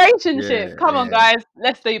exactly situationship. yeah Come on, yeah guys.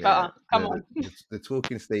 Let's do yeah better. Come on. the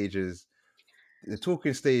talking stages the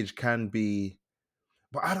talking stage can be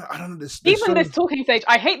but I don't know. There's Even so this talking stage,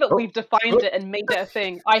 I hate that oh, we've defined oh, it and made it a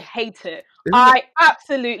thing. I hate it. isn't it? I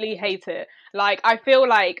absolutely hate it. Like, I feel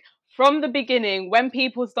like from the beginning, when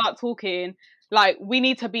people start talking, like, we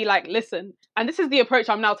need to be like, listen. And this is the approach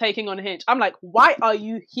I'm now taking on Hinge. I'm like, why are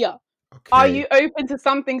you here? Are Okay. you open to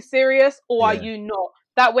something serious or are Yeah. you not?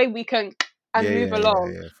 That way we can Yeah. and move Yeah. Yeah.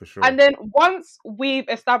 along. Yeah. For sure. And then once we've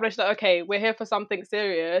established that, okay, we're here for something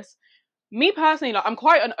serious, me personally, like I'm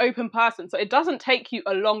quite an open person, so it doesn't take you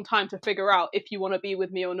a long time to figure out if you want to be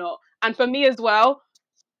with me or not. And for me as well,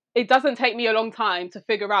 it doesn't take me a long time to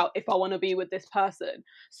figure out if I want to be with this person.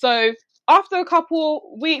 So after a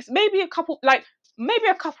couple weeks, maybe a couple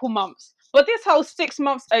months, but this whole 6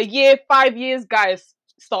 months, a year, 5 years, guys,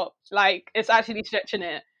 stop. Like it's actually stretching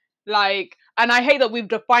it. Like, and I hate that we've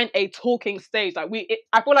defined a talking stage. Like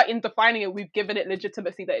I feel like in defining it, we've given it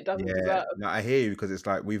legitimacy that it doesn't Yeah. deserve. No, I hear you because it's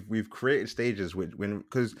like we've created stages which when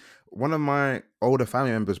because one of my older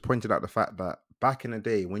family members pointed out the fact that back in the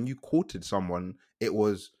day when you courted someone, it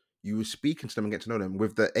was you were speaking to them and get to know them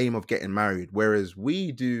with the aim of getting married. Whereas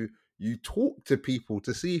we do, you talk to people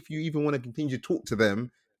to see if you even want to continue to talk to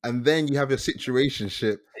them, and then you have a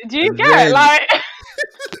situationship, Do you and get then like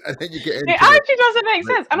and then you get it into the actually doesn't make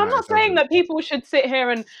like, sense? And I'm nah, not it saying doesn't. that people should sit here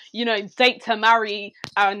and date to marry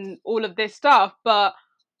and all of this stuff, but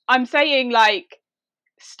I'm saying like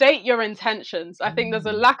state your intentions. I think there's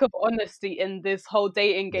a Mm, lack of honesty in this whole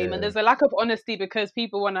dating game, and yeah. there's a lack of honesty because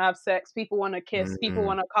people want to have sex, people want to kiss, people Mm,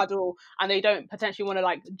 want to cuddle, and they don't potentially want to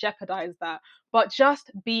like jeopardize that. But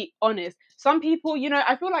just be honest. Some people,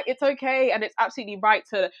 I feel like it's okay and it's absolutely right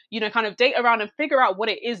to, kind of date around and figure out what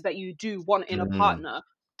it is that you do want in a mm, partner.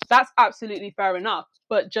 That's absolutely fair enough.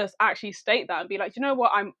 But just actually state that and be like, you know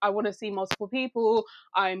what, I want to see multiple people.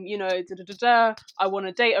 I'm, da da da da. I want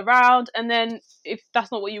to date around, and then if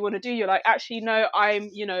that's not what you want to do, you're like, actually, no, I'm,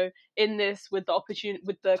 in this with the opportunity,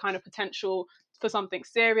 with the kind of potential for something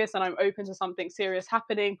serious, and I'm open to something serious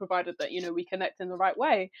happening, provided that we connect in the right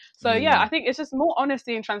way. So yeah, I mm, think it's just more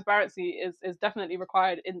honesty and transparency is definitely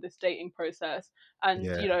required in this dating process, and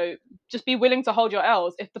yeah. just be willing to hold your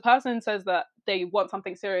L's. If the person says that they want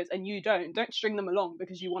something serious and you don't string them along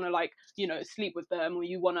because you want to like sleep with them or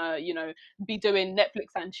you want to be doing Netflix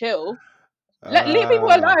and chill. Leave people Uh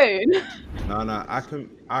alone. no,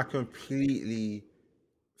 I completely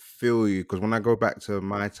feel you because when I go back to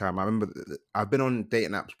my time, I remember I've been on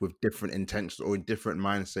dating apps with different intentions or in different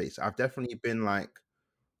mindsets. I've definitely been like,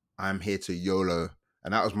 I'm here to YOLO,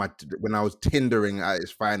 and that was my when I was Tindering at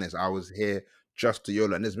its finest. I was here just to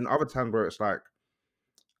YOLO, and there's been other times where it's like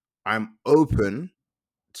I'm open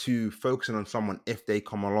to focusing on someone if they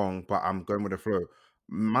come along, but I'm going with the flow.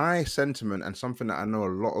 My sentiment and something that I know a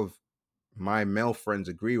lot of my male friends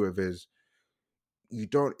agree with is you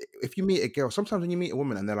don't if you meet a girl, sometimes when you meet a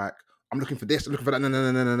woman and they're like, I'm looking for this, I'm looking for that, no,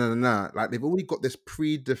 no, no, no, no, no, no, no. Like they've already got this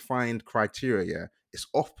predefined criteria, yeah. It's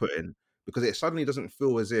off-putting because it suddenly doesn't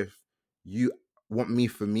feel as if you want me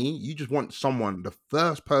for me. You just want someone, the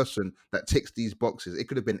first person that ticks these boxes. It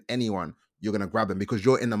could have been anyone, you're gonna grab them because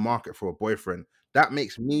you're in the market for a boyfriend. That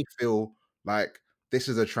makes me feel like this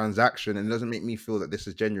is a transaction and it doesn't make me feel that this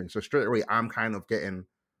is genuine. So straight away, I'm kind of getting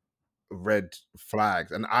red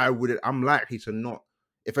flags, and I'm likely to not.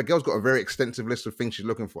 If a girl's got a very extensive list of things she's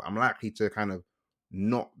looking for, I'm likely to kind of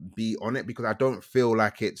not be on it because I don't feel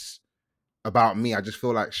like it's about me. I just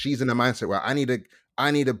feel like she's in a mindset where I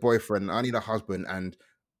need a boyfriend, I need a husband, and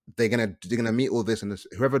they're gonna meet all this, and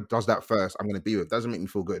whoever does that first, I'm gonna be with. Doesn't make me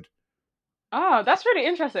feel good. Ah, that's really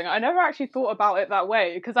interesting. I never actually thought about it that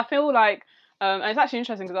way because I feel like, and it's actually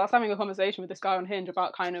interesting because I was having a conversation with this guy on Hinge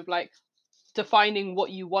about kind of like defining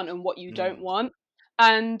what you want and what you don't Mm. want.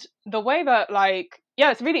 And the way that like,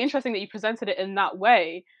 yeah, it's really interesting that you presented it in that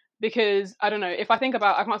way because I don't know, if I think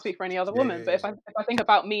about, I can't speak for any other Yeah, woman, yeah, but yeah. if I think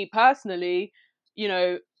about me personally, you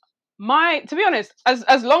know, to be honest,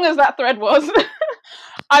 as long as that thread was,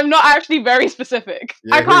 I'm not actually very specific.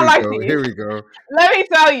 I Yeah, here can't we lie go. to you. Here we go. Let me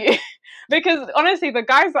tell you. Because honestly, the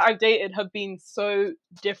guys that I've dated have been so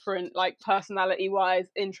different, like personality wise,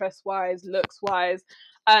 interest wise, looks wise.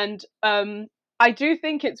 And I do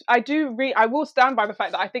think I will stand by the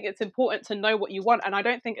fact that I think it's important to know what you want. And I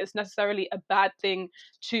don't think it's necessarily a bad thing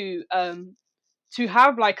to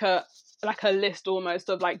have like a list almost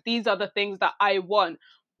of like these are the things that I want.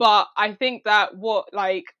 But I think that what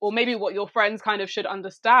like or maybe what your friends kind of should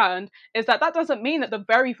understand is that that doesn't mean that the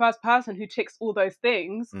very first person who ticks all those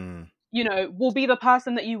things, Mm. you know, will be the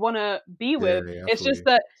person that you want to be Yeah, with. yeah, I It's feel just you.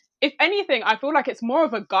 that if anything, I feel like it's more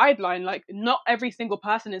of a guideline. Like not every single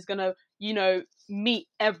person is gonna, you know, meet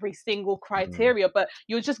every single Mm. criteria, but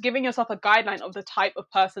you're just giving yourself a guideline of the type of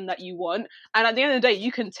person that you want. And at the end of the day,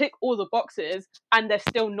 you can tick all the boxes and there's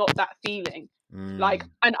still not that feeling. Like,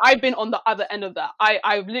 Mm. and I've been on the other end of that.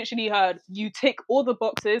 I've literally heard you tick all the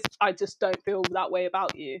boxes, I just don't feel that way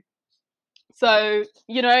about you. So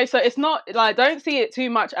you know, so it's not like don't see it too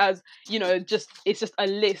much as, you know, just it's just a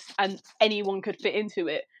list and anyone could fit into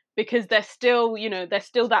it, because there's still, you know, there's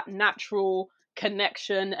still that natural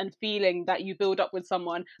connection and feeling that you build up with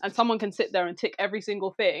someone, and someone can sit there and tick every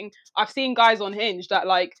single thing. I've seen guys on Hinge that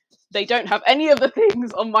like they don't have any of the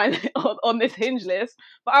things on my on this Hinge list,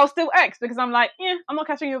 but I'll still X because I'm like, yeah, I'm not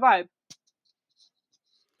catching your vibe.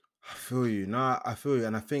 I feel you. No, I feel you.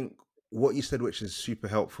 And I think what you said, which is super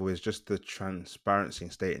helpful, is just the transparency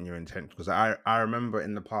and stating your intent. Because I remember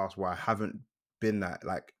in the past where I haven't been that,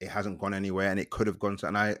 like it hasn't gone anywhere and it could have gone to.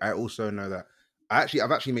 And I also know that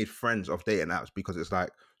I've actually made friends of dating apps because it's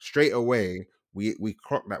like straight away we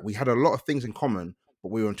clocked that we had a lot of things in common,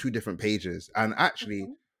 but we were on two different pages. And actually,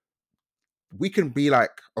 we can be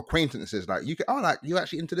like acquaintances. Like you can, oh, like you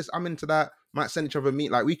actually into this, I'm into that. Might send each other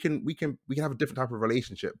meet. Like we can have a different type of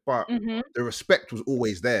relationship, but Mm-hmm. the respect was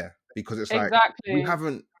always there because it's like we Exactly.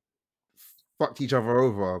 haven't fucked each other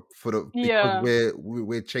over for the because Yeah.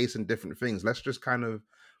 we're chasing different things. Let's just kind of.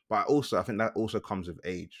 But also, I think that also comes with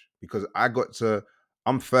age because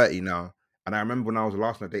I'm 30 now, and I remember when I was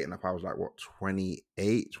last on a dating app, I was like what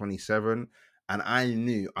 28, 27, and I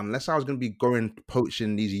knew unless I was going to be going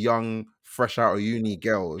poaching these young, fresh out of uni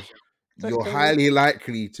girls, So you're true. highly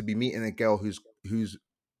likely to be meeting a girl who's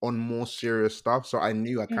on more serious stuff. So I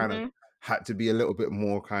knew I kind of Mm-hmm. had to be a little bit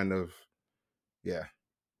more kind of yeah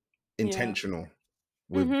Yeah. intentional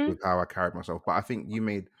Mm-hmm. with how I carried myself. But I think you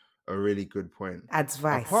made a really good point.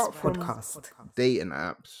 Advice Apart from podcast. dating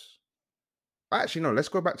apps, actually no. Let's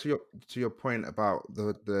go back to your point about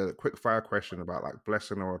the quick fire question about like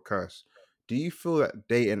blessing or a curse. Do you feel that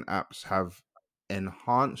dating apps have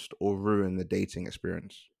enhanced or ruined the dating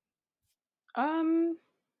experience? Um.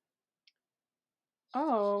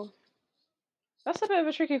 Oh, that's a bit of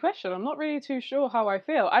a tricky question. I'm not really too sure how I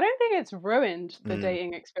feel. I don't think it's ruined the Mm,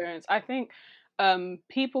 dating experience. I think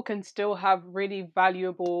people can still have really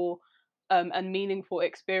valuable and meaningful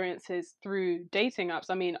experiences through dating apps.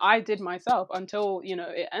 I mean, I did myself until, you know,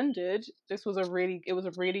 it ended. It was a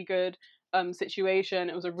really good situation.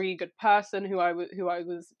 It was a really good person who I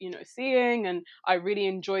was, seeing, and I really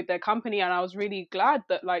enjoyed their company, and I was really glad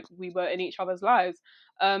that like we were in each other's lives.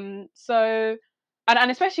 So,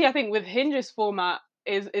 and especially I think with Hinge's format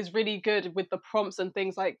is really good with the prompts and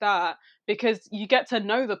things like that, because you get to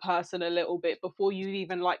know the person a little bit before you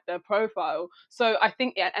even like their profile. So I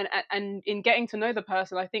think, and in getting to know the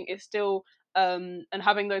person, I think it's still and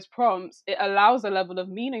having those prompts, it allows a level of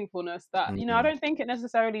meaningfulness that, I Mm. don't think it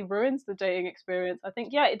necessarily ruins the dating experience. I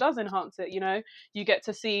think, yeah, it does enhance it. You get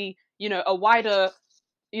to see, a wider,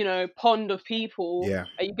 pond of people, Yeah.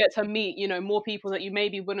 and you get to meet, more people that you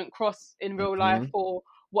maybe wouldn't cross in real life Hmm. for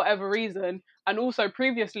whatever reason. And also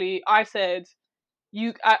previously I said,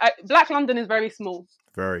 Black London is very small.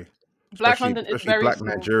 Very. Black London is Especially very Black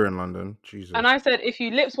small. Nigerian London. And Jesus. I said, if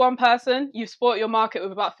you lips one person, you've spoilt your market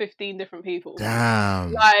with about 15 different people.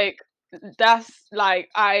 Damn. Like, that's like,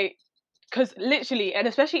 because literally, and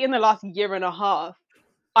especially in the last year and a half,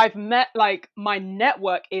 I've met, like, my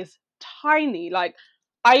network is tiny. Like,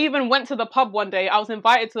 I even went to the pub one day. I was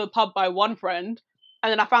invited to the pub by one friend,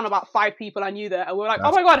 and then I found about 5 people I knew there, and we were like,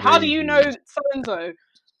 "Oh That's my god, how do you know crazy. so and so?"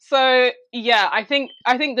 So yeah, I think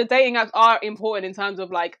the dating apps are important in terms of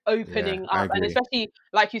like Yeah, opening I up, and agree. especially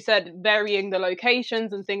like you said, varying the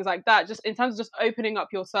locations and things like that. Just in terms of just opening up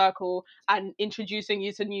your circle and introducing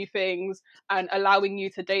you to new things and allowing you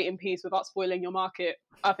to date in peace without spoiling your market,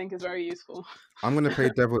 I think is very useful. I'm gonna play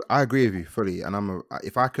devil. I agree with you fully, and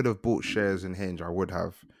if I could have bought shares in Hinge, I would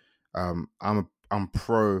have. I'm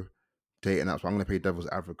pro dating apps, but I'm gonna play devil's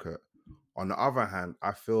advocate. On the other hand,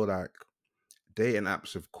 I feel like dating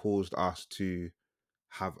apps have caused us to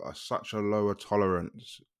have such a lower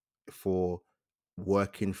tolerance for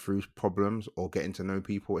working through problems or getting to know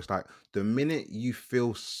people. It's like the minute you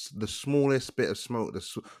feel the smallest bit of smoke,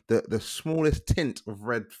 the smallest tint of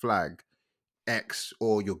red flag, X,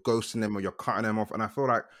 or you're ghosting them or you're cutting them off. And I feel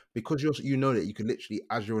like because you know that you can literally,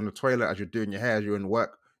 as you're in the toilet, as you're doing your hair, as you're in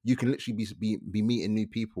work, you can literally be meeting new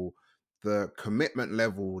people. The commitment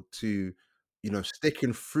level to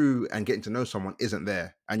sticking through and getting to know someone isn't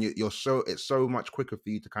there, and it's so much quicker for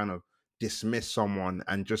you to kind of dismiss someone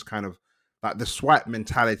and just kind of like the swipe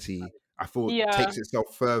mentality. I feel Yeah. takes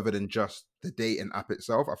itself further than just the dating app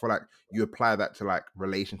itself. I feel like you apply that to like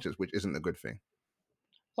relationships, which isn't a good thing.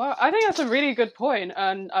 Well, I think that's a really good point,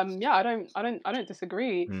 and yeah, I don't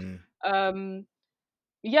disagree. Mm. Um,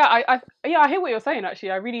 yeah, yeah, I hear what you're saying.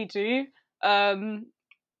 Actually, I really do. Um,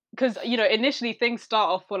 because initially things start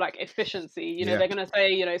off for like efficiency. Yeah. They're gonna say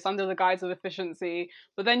it's under the guise of efficiency,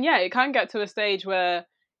 but then yeah, it can get to a stage where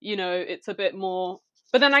it's a bit more.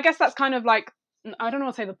 But then I guess that's kind of like, I don't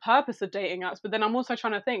want to say the purpose of dating apps, but then I'm also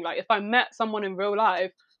trying to think, like, if I met someone in real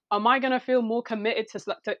life, am I gonna feel more committed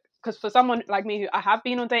to because for someone like me who I have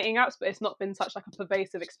been on dating apps, but it's not been such like a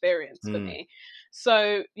pervasive experience for Mm. me.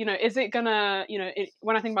 So is it gonna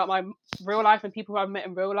when I think about my real life and people who I've met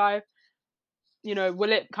in real life,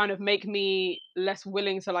 will it kind of make me less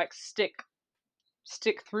willing to like stick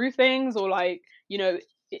through things, or like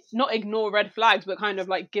not ignore red flags but kind of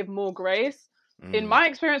like give more grace? In Mm. my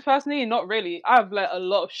experience personally, not really. I've let a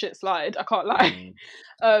lot of shit slide, I can't lie.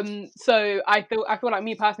 Mm. So I feel like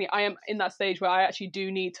me personally, I am in that stage where I actually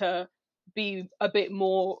do need to be a bit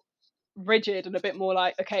more rigid and a bit more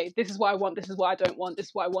like, okay, this is what I want, this is what I don't want, this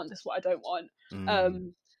is what I want, this is what I don't want.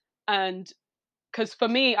 Mm. And because for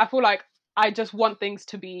me, I feel like I just want things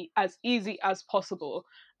to be as easy as possible.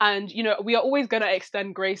 And we are always going to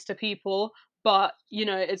extend grace to people, but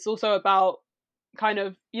it's also about kind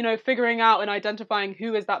of figuring out and identifying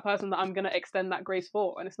who is that person that I'm going to extend that grace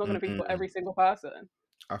for, and it's not going to be for Mm. every single person.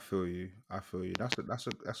 I feel you. I feel you.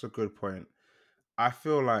 That's a good point. I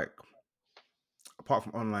feel like apart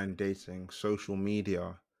from online dating, social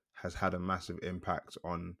media has had a massive impact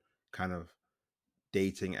on kind of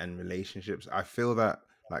dating and relationships. I feel that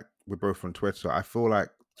like we're both on Twitter. I feel like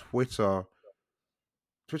Twitter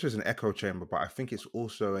is an echo chamber, but I think it's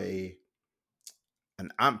also an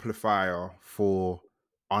amplifier for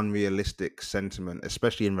unrealistic sentiment,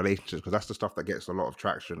 especially in relationships, because that's the stuff that gets a lot of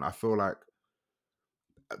traction. I feel like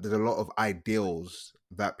there's a lot of ideals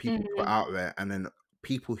that people put Hmm. out there, and then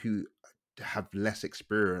people who have less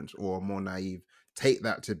experience or are more naive take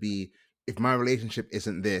that to be, if my relationship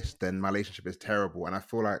isn't this, then my relationship is terrible. And I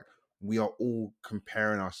feel like we are all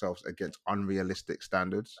comparing ourselves against unrealistic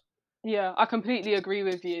standards. Yeah, I completely agree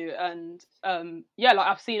with you. And yeah, like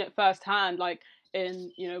I've seen it firsthand, like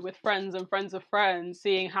in with friends and friends of friends,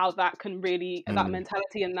 seeing how that can really, that Mm.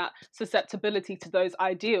 mentality and that susceptibility to those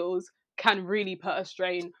ideals can really put a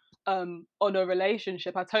strain on a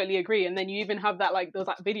relationship. I totally agree. And then you even have that, like, there's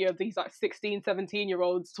that video of these like 16,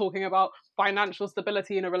 17-year-olds talking about financial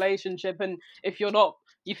stability in a relationship, and if you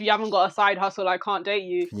haven't got a side hustle, I can't date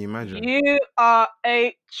you. Can you imagine? You are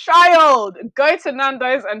a child. Go to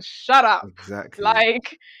Nando's and shut up. Exactly.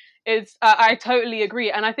 Like, it's I totally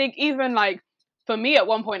agree. And I think even like for me at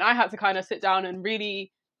one point I had to kind of sit down and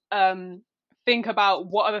really um think about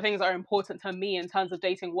what other things are important to me in terms of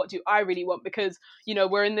dating. What do I really want? Because,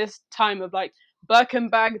 we're in this time of like Birkin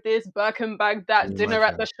bag this, Birkin bag Can that, you dinner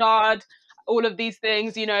at imagine? the Shard, all of these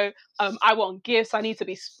things. I want gifts. I need to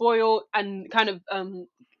be spoiled, and kind of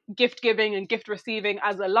gift giving and gift receiving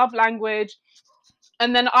as a love language.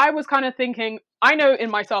 And then I was kind of thinking, I know in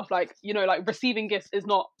myself, like, like receiving gifts is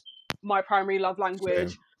not my primary love language.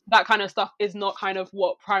 Same. That kind of stuff is not kind of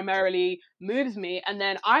what primarily moves me. And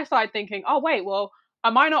then I started thinking, oh, wait, well,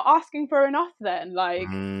 am I not asking for enough then? Like,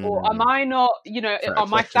 or am Mm, I not, started are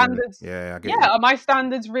my questioning. standards, Yeah, I get yeah, you. are my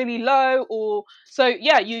standards really low? Or so,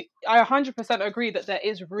 yeah, I 100% agree that there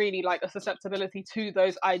is really like a susceptibility to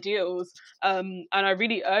those ideals. And I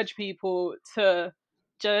really urge people to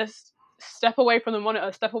just step away from the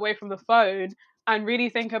monitor, step away from the phone, and really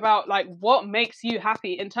think about like what makes you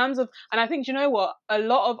happy in terms of. And I think, you know what, a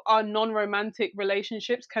lot of our non-romantic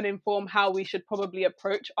relationships can inform how we should probably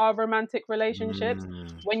approach our romantic relationships.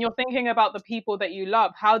 Mm, When you're thinking about the people that you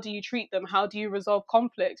love, how do you treat them? How do you resolve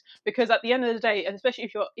conflict? Because at the end of the day,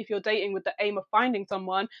 especially if you're dating with the aim of finding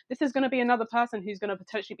someone, this is going to be another person who's going to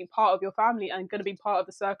potentially be part of your family and going to be part of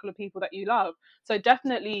the circle of people that you love. So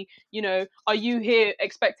definitely, are you here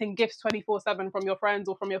expecting gifts 24/7 from your friends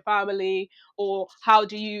or from your family? Or how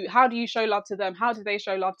do you show love to them? How do they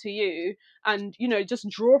show love to you? And just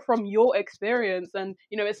draw from your experience. And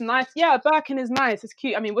it's nice, yeah, Birkin is nice, it's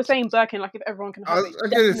cute. I mean, we're saying Birkin like if everyone can I have was it.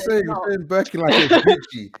 gonna Definitely say, you're not. saying Birkin like it's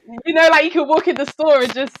Gucci. Like you could walk in the store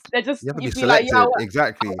and just You have to be you'd be like, yeah, selective.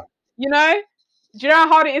 Exactly. you know do you know how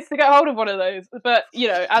hard it is to get hold of one of those? But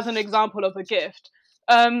as an example of a gift,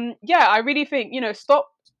 yeah, I really think, stop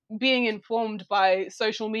being informed by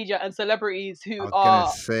social media and celebrities I who was gonna are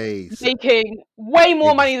say making way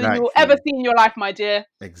more money than you'll ever exactly, see in your life, my dear.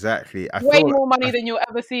 exactly. Way more money than you'll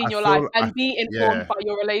ever see in I your life, feel, and be informed yeah, by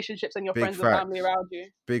your relationships and your big friends and family facts, around you.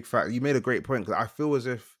 big fact. You made a great point because I feel as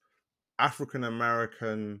if African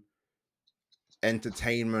American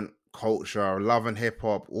entertainment culture, love and hip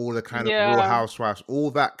hop, all the kind of Real Yeah, Housewives,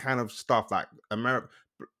 all that kind of stuff, like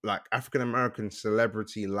like African American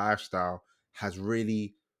celebrity lifestyle has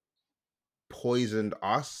really poisoned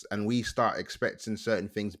us, and we start expecting certain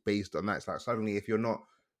things based on that. It's like suddenly if you're not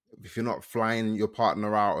flying your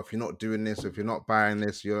partner out, if you're not doing this, if you're not buying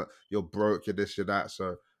this, you're broke, you're this, you're that.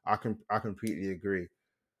 So I completely agree.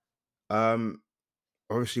 Um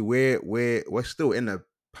Obviously we're still in a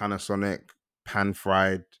Panasonic, pan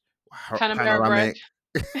fried, Panamera bread.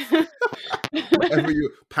 panoramic, whatever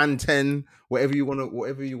you pan 10, whatever you want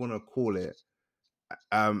to call it.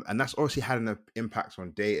 And that's obviously had an impact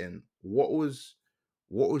on dating. What was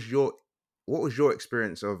your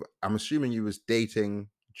experience of, I'm assuming you was dating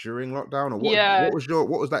during lockdown, or what Yeah,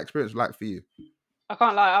 what was that experience like for you? I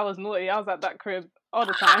can't lie, I was naughty. I was at that crib all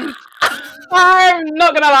the time. I'm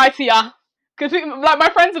not gonna lie to ya. Because like my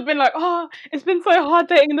friends have been like, oh, it's been so hard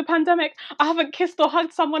dating in the pandemic. I haven't kissed or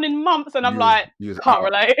hugged someone in months, and I'm You was like, you was can't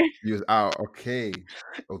out. relate. You was out. Okay.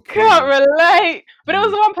 Can't Okay. relate. But it You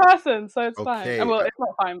was was one person, so it's fine. okay. Well, it's not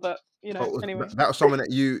fine, but That anyway. that was someone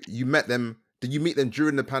that you met them. Did you meet them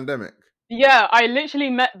during the pandemic? Yeah, I literally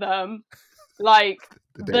met them like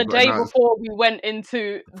The day the it got day announced, before we went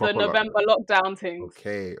into the the proper November lockdown. lockdown things.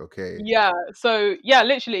 Okay. Okay. Yeah, so yeah,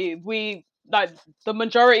 literally, we like the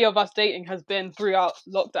majority of us dating has been throughout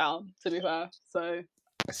lockdown, to be fair. So,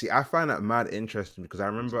 See, I find that mad interesting because I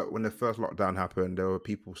remember when the first lockdown happened, there were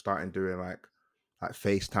people starting doing like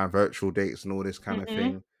FaceTime virtual dates and all this kind of hmm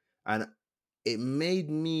thing. And it made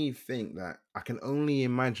me think that I can only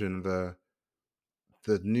imagine the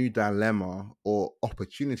new dilemma or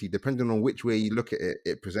opportunity, depending on which way you look at it,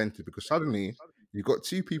 it presented, because suddenly you've got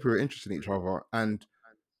two people who are interested in each other and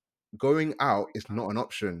going out is not an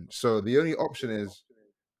option. So the only option is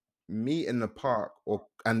meet in the park,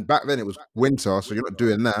 and back then it was winter, so you're not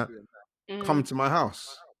doing that. Come mm, to my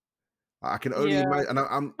house. I can only yeah, imagine,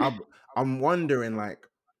 and I'm wondering, like,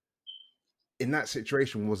 in that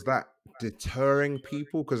situation, was that deterring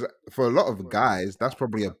people? Because for a lot of guys, that's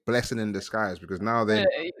probably a blessing in disguise because now uh, then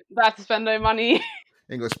that's to spend no money.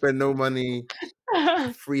 ain't gonna spend no money,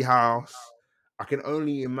 free house. I can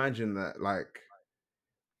only imagine that, like,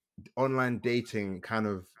 online dating kind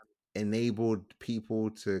of enabled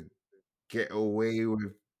people to get away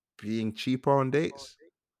with being cheaper on dates.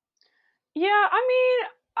 Yeah, I mean,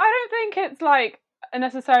 I don't think it's like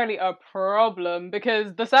necessarily a problem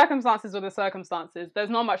because the circumstances were the circumstances. There's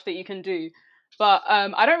not much that you can do. But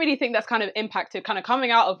I don't really think that's kind of impacted, kind of coming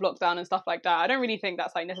out of lockdown and stuff like that. I don't really think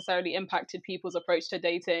that's like necessarily impacted people's approach to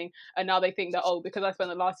dating. And now they think that, oh, because I spent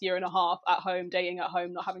the last year and a half at home, dating at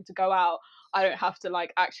home, not having to go out, I don't have to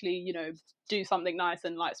like actually, do something nice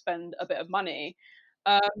and like spend a bit of money.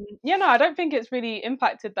 Um, yeah, no, I don't think it's really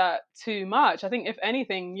impacted that too much. I think if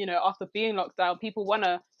anything, after being locked down, people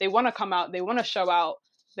they wanna come out, they wanna show out,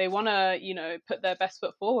 they wanna, put their best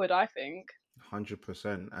foot forward, I think.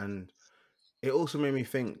 100%. And it also made me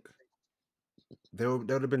think there would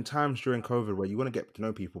have been times during COVID where you want to get to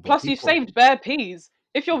know people, but Plus you've people saved bare peas.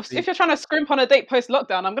 If see. you're trying to scrimp on a date post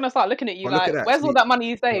lockdown, I'm gonna start looking at you But look at like, that. where's all See, that money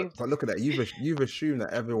you saved? but look at that. You've assumed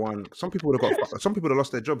that everyone. Some people would have some people would have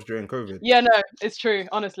lost their jobs during COVID, Yeah, no, it's true,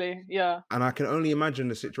 honestly. Yeah. and I can only imagine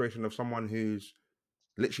the situation of someone who's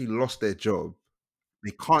literally lost their job.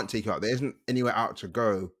 They can't take you out. There isn't anywhere out to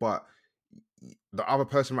go, but the other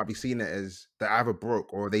person might be seeing it as they're either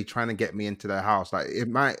broke or they trying to get me into their house. Like it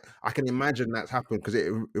might, I can imagine that's happened because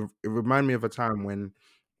it reminded me of a time when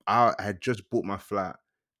I had just bought my flat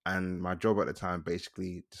and my job at the time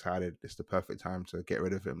basically decided it's the perfect time to get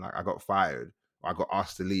rid of him. Like I got fired, I got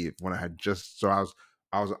asked to leave when I had just so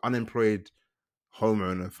I was an unemployed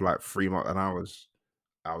homeowner for like 3 months and I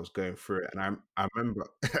was going through it and I remember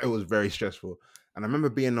it was very stressful and I remember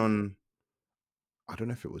being on I don't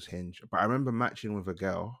know if it was Hinge, but I remember matching with a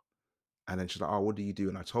girl and then she's like, "Oh, what do you do?"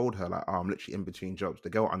 And I told her like, "Oh, I'm literally in between jobs." The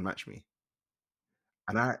girl unmatched me,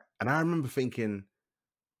 and I remember thinking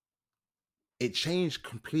it changed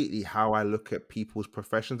completely how I look at people's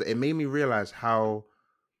professions. It made me realize how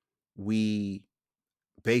we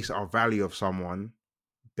base our value of someone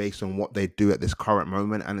based on what they do at this current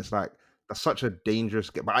moment, and it's like that's such a dangerous.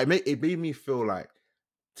 But it made me feel like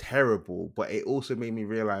terrible, but it also made me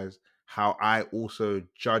realize how I also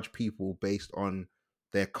judge people based on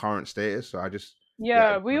their current status. So yeah, I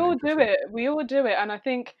Yeah, just we found it all do interesting. it. We all do it. And I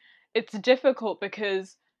think it's difficult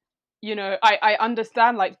because I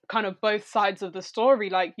understand like kind of both sides of the story.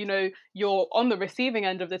 Like, you're on the receiving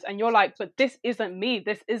end of this and you're like, but this isn't me.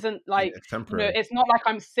 This isn't Yeah, like, it's temporary, it's not like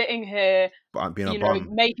I'm sitting here, but I'm being a bum.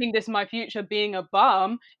 making this my future being a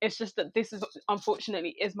bum. It's just that this is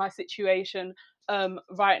unfortunately is my situation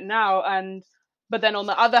right now. And but then on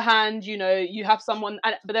the other hand, you have someone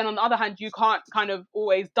but then on the other hand, you can't kind of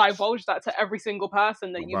always divulge that to every single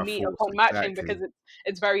person that What you my meet thoughts, upon matching exactly, because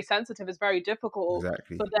it's very sensitive, it's very difficult.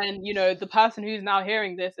 exactly. But then, the person who's now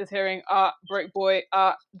hearing this is hearing, broke boy,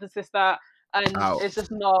 this, that, and Out. it's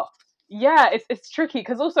just not. Yeah, it's tricky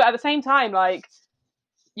because also at the same time, like,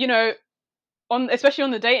 you know, on especially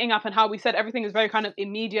on the dating app and how we said everything is very kind of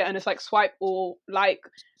immediate and it's like swipe or like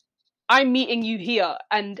I'm meeting you here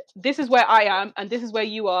and this is where I am and this is where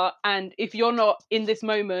you are and if you're not in this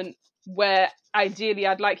moment where ideally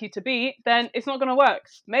I'd like you to be, then it's not going to work.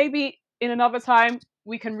 Maybe in another time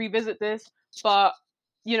we can revisit this, but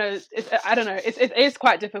I don't know. It is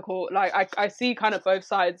quite difficult. Like I see kind of both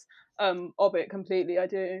sides of it completely. I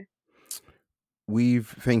do.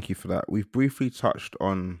 Thank you for that. We've briefly touched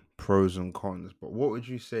on pros and cons, but what would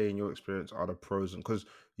you say in your experience are the pros and because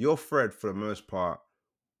your thread for the most part,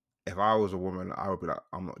 if I was a woman, I would be like,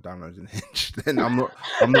 I'm not downloading Hinge. Then I'm not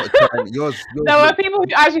trying yours There were look people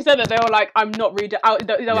who actually said that they were like, I'm not read out.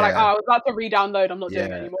 They were like, oh, yeah, I was about to re-download. I'm not doing it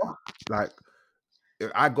yeah. anymore. Like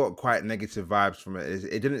I got quite negative vibes from it.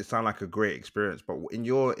 It didn't sound like a great experience, but in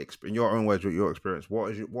your own words, with your experience,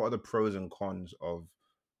 what are the pros and cons of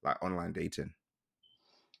like online dating?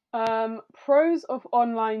 Pros of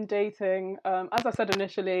online dating, as I said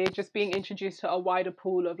initially, just being introduced to a wider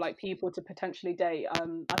pool of like people to potentially date.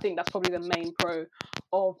 I think that's probably the main pro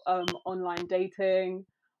of online dating.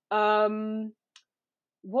 Um,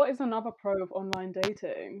 what is another pro of online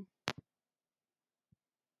dating?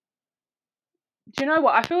 Do you know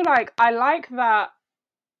what? I feel like I like that.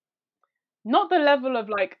 Not the level of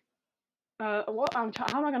like how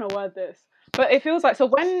am I going to word this? But it feels like so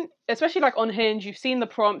when, especially like on Hinge, you've seen the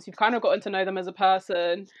prompts, you've kind of gotten to know them as a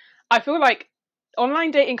person. I feel like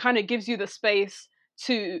online dating kind of gives you the space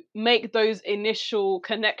to make those initial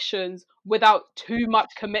connections without too much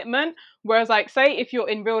commitment. Whereas, like, say if you're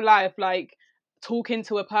in real life, like talking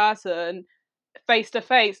to a person face to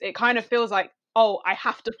face, it kind of feels like, oh, I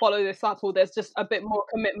have to follow this up, or there's just a bit more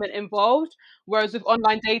commitment involved. Whereas with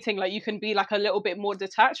online dating, like you can be like a little bit more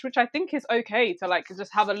detached, which I think is okay to like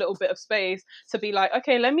just have a little bit of space to be like,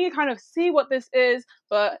 okay, let me kind of see what this is.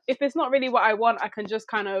 But if it's not really what I want, I can just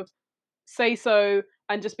kind of say so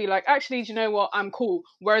and just be like, actually, do you know what? I'm cool.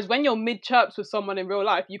 Whereas when you're mid chirps with someone in real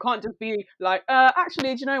life, you can't just be like,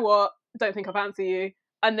 actually, do you know what? Don't think I fancy you.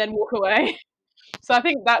 and then walk away. So I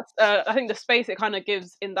think that's I think the space it kind of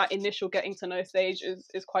gives in that initial getting to know stage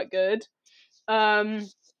is quite good. Um,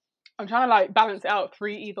 I'm trying to like balance it out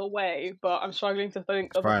three either way, but I'm struggling to think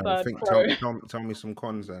It's of a fine. Well, third think. pro. Tell me some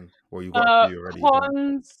cons then. Well, you got a few already, but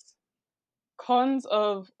Cons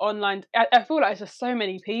of online. I feel like it's just so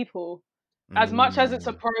many people. As much as it's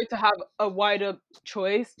a mm, pro to have a wider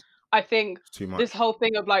choice, I think it's too this much. whole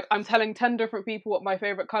thing of like I'm telling 10 different people what my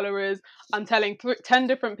favorite color is, I'm telling 10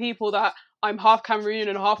 different people that I'm half Cameroonian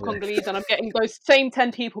and half Yeah. Congolese, and I'm getting those same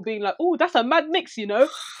 10 people being like, oh, that's a mad mix, you know?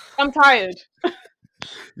 I'm tired.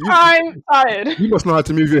 You I'm tired. you must know how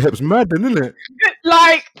to move your hips, mad, then, isn't it?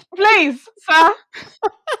 Like, please, sir.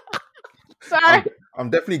 I'm Sir. I'm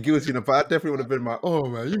definitely guilty enough, but I definitely would have been like, oh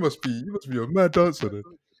man, you must be a mad dancer then.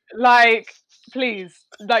 Like, please.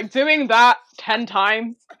 Like, doing that 10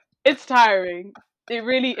 times, it's tiring. It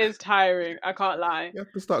really is tiring. I can't lie. You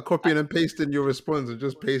have to start copying and pasting your response and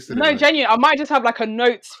just pasting it No, like genuine. I might just have like a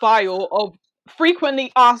notes file of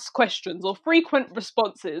frequently asked questions or frequent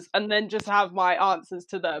responses, and then just have my answers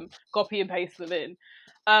to them, copy and paste them in.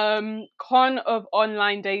 Con of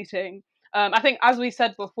online dating. I think, as we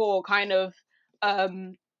said before, kind of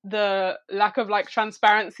the lack of like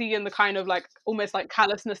transparency and the kind of like almost like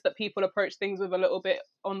callousness that people approach things with a little bit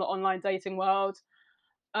on the online dating world.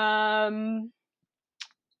 Um,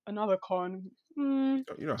 Another con. you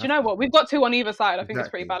don't Do you have know to. what? We've got two on either side. I think it's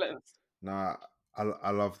pretty Exactly. balanced. Nah, I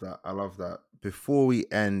love that. I love that. Before we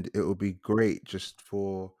end, it would be great just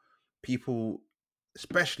for people,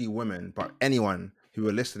 especially women, but anyone who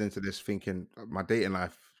are listening to this thinking my dating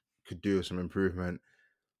life could do with some improvement.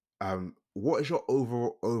 What is your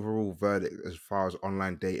overall verdict as far as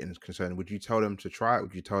online dating is concerned? Would you tell them to try it?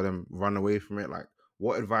 Would you tell them run away from it? Like,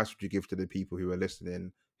 what advice would you give to the people who are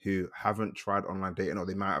listening who haven't tried online dating or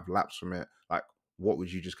they might have lapsed from it? Like, what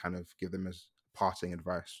would you just kind of give them as parting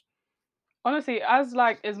advice? Honestly, as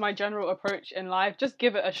like is my general approach in life, just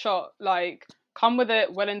give it a shot. Like, come with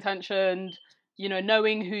it well intentioned,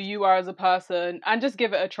 knowing who you are as a person, and just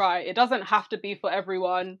give it a try. It doesn't have to be for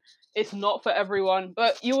everyone. It's not for everyone,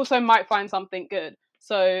 but you also might find something good.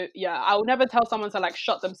 So yeah, I'll never tell someone to like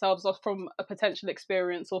shut themselves off from a potential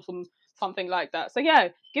experience or from something like that. So yeah,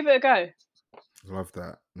 give it a go. Love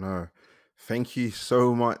that. No. Thank you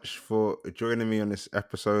so much for joining me on this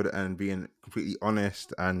episode and being completely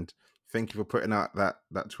honest. And thank you for putting out that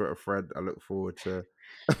Twitter thread. I look forward to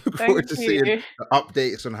look forward Thank to seeing you. the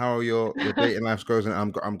updates on how your dating life goes. And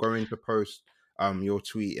I'm going to post your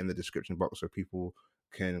tweet in the description box so people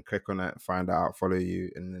can click on it, find out, follow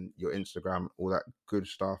you, and then your Instagram, all that good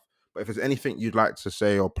stuff. But if there's anything you'd like to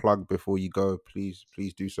say or plug before you go, please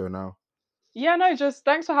do so now. Yeah, no, just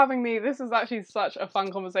thanks for having me. This is actually such a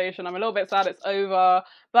fun conversation. I'm a little bit sad it's over.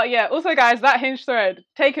 But yeah, also, guys, that hinge thread,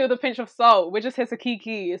 take it with a pinch of salt. We're just here to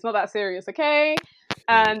kiki. It's not that serious, okay?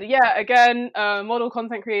 And yeah, again, model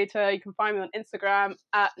content creator. You can find me on Instagram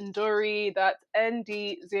at Nduri. That's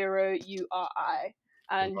Nduri.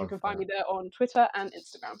 And you Love can find that. me there on Twitter and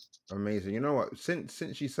Instagram. Amazing. You know what?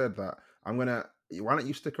 Since you said that, I'm gonna. Why don't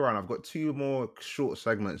you stick around? I've got two more short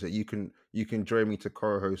segments that you can join me to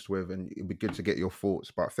co-host with, and it'd be good to get your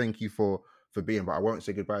thoughts. But thank you for being. But I won't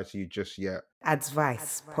say goodbye to you just yet.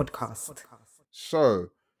 Advice Podcast. So,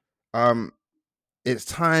 um, it's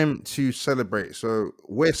time to celebrate. So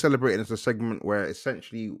we're celebrating as a segment where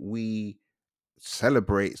essentially we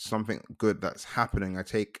celebrate something good that's happening. I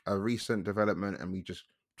take a recent development and we just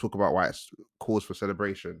talk about why it's cause for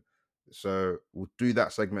celebration. So we'll do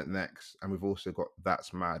that segment next, and we've also got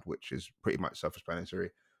That's Mad, which is pretty much self-explanatory.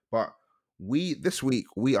 But we this week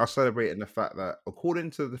we are celebrating the fact that according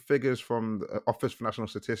to the figures from the Office for National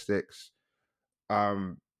Statistics,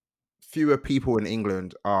 um, fewer people in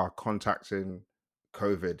England are contacting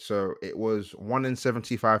COVID. So it was 1 in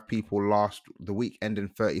 75 people last the week ending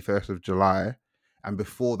 31st of July. And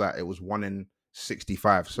before that, it was 1 in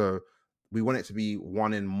 65. So we want it to be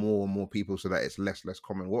one in more and more people so that it's less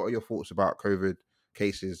common. What are your thoughts about COVID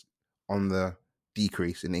cases on the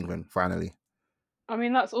decrease in England finally? I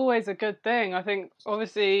mean, that's always a good thing. I think,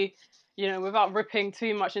 obviously, without ripping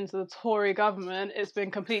too much into the Tory government, it's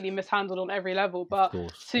been completely mishandled on every level. Of But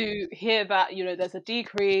course. to hear that, there's a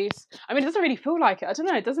decrease, I mean, it doesn't really feel like it. I don't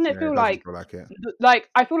know. Doesn't it Yeah, it feel doesn't feel like it. like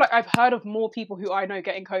I feel like I've heard of more people who I know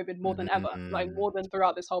getting COVID more than ever, like Mm, more than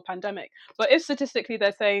throughout this whole pandemic. But if statistically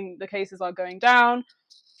they're saying the cases are going down,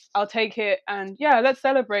 I'll take it. And yeah, let's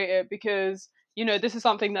celebrate it because, this is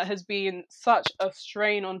something that has been such a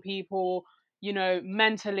strain on people,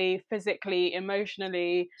 mentally, physically,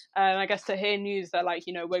 emotionally. And I guess to hear news that, like,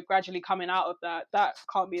 we're gradually coming out of that, that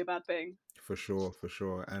can't be a bad thing. for sure, for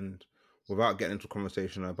sure. And without getting into a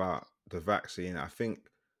conversation about the vaccine, I think.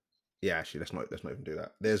 Yeah, actually, let's not even do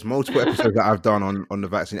that. There's multiple episodes that I've done on the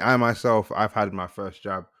vaccine. I myself, I've had my first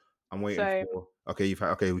jab. I'm waiting Same. for. Okay, you've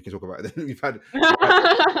had. Okay, we can talk about it then. You've had.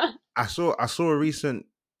 I saw a recent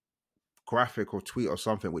graphic or tweet or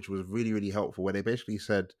something which was really really helpful, where they basically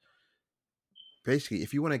said, basically,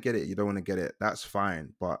 if you want to get it, you don't want to get it, that's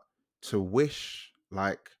fine. But to wish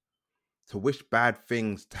like to wish bad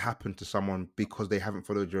things to happen to someone because they haven't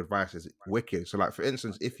followed your advice is wicked. So, like for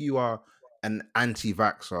instance, if you are an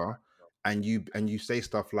anti-vaxxer and you say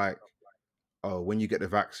stuff like, "Oh, when you get the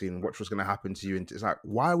vaccine, watch what's going to happen to you," and it's like,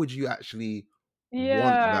 why would you actually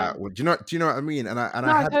want Yeah. that? Well, do you know what I mean? And I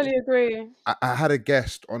No, I had totally agree. I had a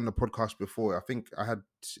guest on the podcast before. I think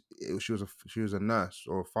she was a nurse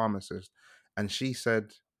or a pharmacist, and she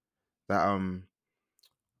said that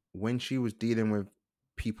when she was dealing with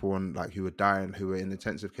people on like who were dying, who were in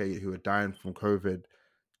intensive care, who were dying from COVID,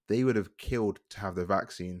 they would have killed to have the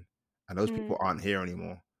vaccine, and those Mm. people aren't here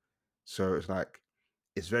anymore. So it's like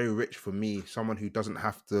it's very rich for me, someone who doesn't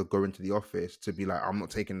have to go into the office, to be like, I'm not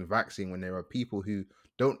taking the vaccine when there are people who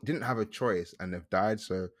didn't have a choice and they've died.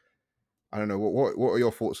 So I don't know. What are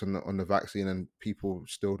your thoughts on the vaccine and people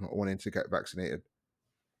still not wanting to get vaccinated?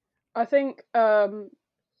 I think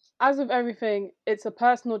as with everything, it's a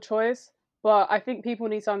personal choice, but I think people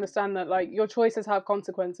need to understand that like your choices have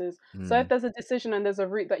consequences. So if Mm, there's a decision and there's a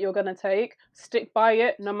route that you're gonna take, stick by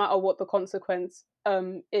it no matter what the consequence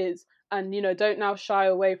is. And don't now shy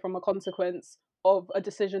away from a consequence of a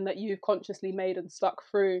decision that you've consciously made and stuck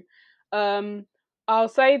through. Um I'll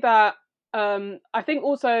say that I think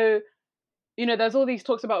also there's all these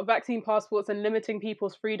talks about vaccine passports and limiting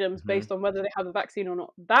people's freedoms hmm. based on whether they have a vaccine or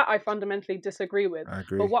not. That I fundamentally disagree with. I But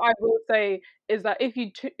agree. what I will say is that if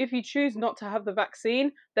you choose not to have the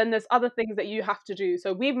vaccine, then there's other things that you have to do.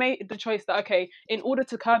 So we've made the choice that okay, in order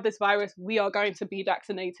to curb this virus, we are going to be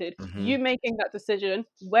vaccinated. Hmm. You making that decision,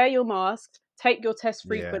 wear your mask, take your test Yeah,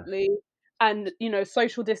 frequently, and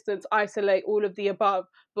social distance, isolate, all of the above.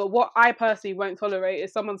 But what I personally won't tolerate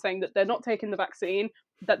is someone saying that they're not taking the vaccine,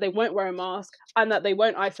 that they won't wear a mask, and that they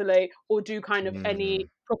won't isolate or do kind of any mm,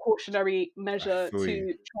 precautionary I measure feel to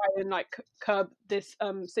you. try and like curb this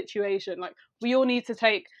situation. Like we all need to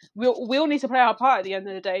take we all need to play our part at the end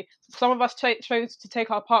of the day. Some of us chose to take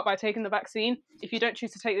our part by taking the vaccine. If you don't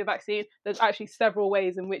choose to take the vaccine, there's actually several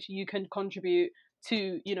ways in which you can contribute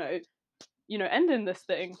to ending this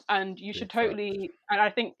thing. And you should Big fact. totally, and I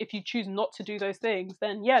think if you choose not to do those things,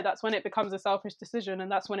 then yeah, that's when it becomes a selfish decision,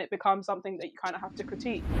 and that's when it becomes something that you kind of have to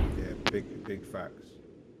critique. Yeah, big facts.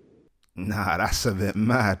 Nah, that's a bit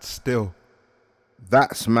mad still.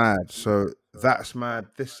 That's mad. So that's mad.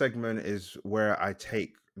 This segment is where I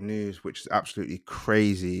take news which is absolutely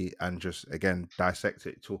crazy and just again dissect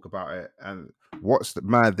it, talk about it. And what's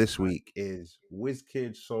mad this week is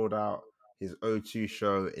WizKid sold out his O2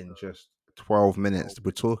 show in just 12 minutes.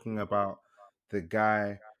 We're talking about the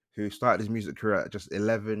guy who started his music career at just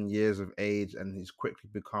 11 years of age, and he's quickly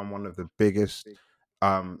become one of the biggest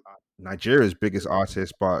um Nigeria's biggest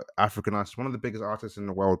artist, but African artist, one of the biggest artists in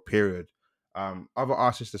the world, period. Other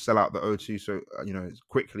artists to sell out the O2 so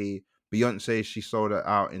quickly. Beyonce, she sold it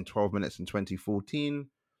out in 12 minutes in 2014.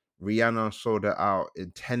 Rihanna sold it out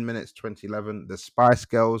in 10 minutes 2011. The Spice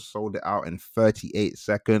Girls sold it out in 38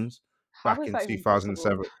 seconds How back is in that even possible?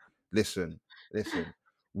 2007. Listen, listen.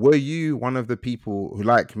 Were you one of the people who,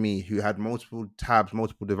 like me, who had multiple tabs,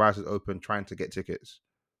 multiple devices open trying to get tickets?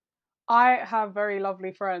 I have very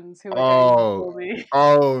lovely friends who are getting them Oh, for me.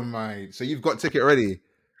 oh my! So you've got ticket ready?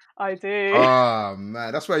 I do. Ah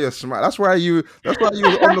man, that's why you're smart. That's why you. That's why you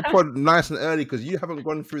was on the pod nice and early, because you haven't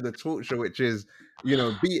gone through the talk show, which is,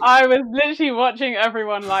 be. I was literally watching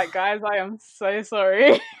everyone like, guys, I am so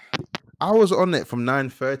sorry. I was on it from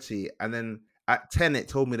 9:30, and then at 10 it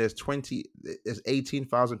told me there's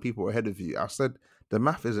 18,000 people ahead of you. I said the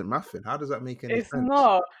math isn't mathing. How does that make any It's sense?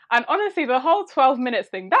 not. And honestly, the whole 12 minutes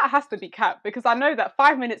thing, that has to be capped because I know that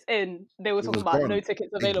 5 minutes in, they were It talking was about no gone.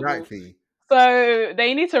 tickets available. Exactly. So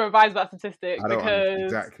they need to revise that statistic I don't understand. because,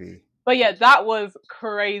 Exactly. but yeah, that was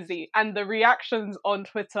crazy. And the reactions on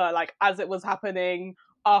Twitter, like as it was happening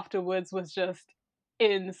afterwards, was just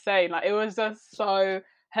insane. Like it was just so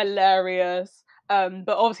hilarious. But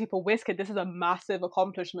obviously for Wizkid, this is a massive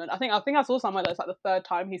accomplishment. I think I saw somewhere that's like the third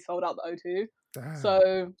time he sold out the O2. Damn.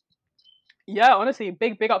 So yeah, honestly,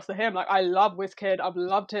 big ups to him. Like I love Wizkid. I've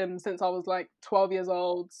loved him since I was like 12 years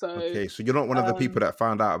old. So Okay, so you're not one of the people um that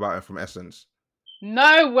found out about it from Essence.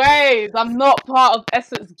 no ways. I'm not part of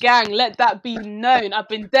Essence gang. Let that be known. I've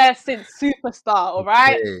been there since Superstar, all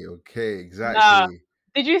right? Okay, Nah. exactly.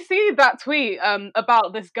 Did you see that tweet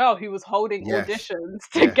about this girl who was holding Yes, auditions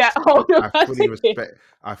to yes. get hold of I her fully ticket? respect.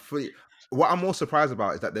 I fully. What I'm more surprised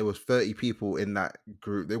about is that there was 30 people in that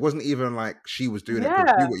group. There wasn't even like she was doing it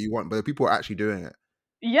because do Yeah, what you want, but the people were actually doing it.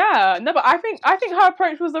 yeah. No, but I think her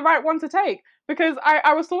approach was the right one to take because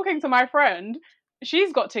I was talking to my friend.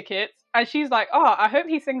 She's got tickets and she's like, "Oh, I hope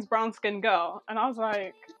he sings Brown Skin Girl," and I was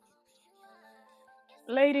like,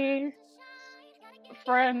 "Lady,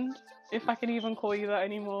 friend, if I can even call you that I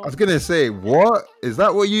anymore." was gonna say, what is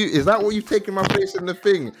that? What you taking my place in the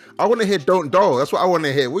thing? I want to hear "Don't Doll." That's what I want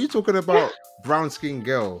to hear. What are you talking about, brown skin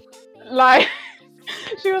girl? Like,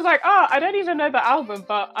 she was like, "Oh, I don't even know the album,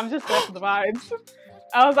 but I'm just there for the vibes."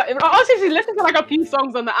 I was like, obviously, she listened to like a few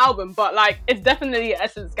songs on the album, but like, it's definitely an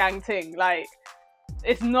Essence Gang thing. Like,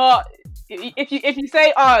 it's not. If you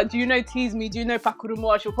say, "Oh, do you know Tease Me? Do you know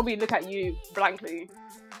Pakurumo?" She'll probably look at you blankly.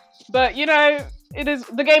 But you know, it is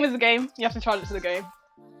the game is the game. You have to charge it to the game.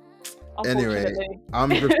 Anyway, Unfortunately. I'm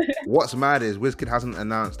just. What's mad is Wizkid hasn't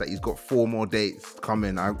announced that he's got 4 more dates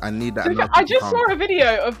coming. I need that I announcement to just come. saw a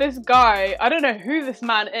video of this guy. I don't know who this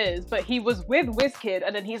man is, but he was with Wizkid,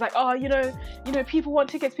 and then he's like, "Oh, people want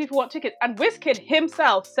tickets. People want tickets." And Wizkid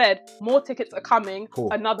himself said, "More tickets are coming. Cool.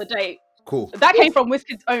 Another date." Cool. That came from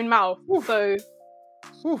Wizkid's own mouth. So,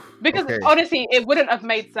 Whew. because Okay. honestly, it wouldn't have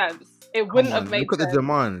made sense. It Come wouldn't have on. made Look at the sense.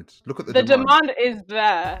 demand. Look at the The demand. demand is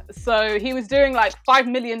there. So he was doing like 5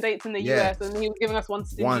 million dates in the Yes. US, and he was giving us one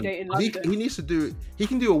stingy date in London. He needs to do. He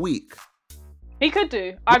can do a week. He could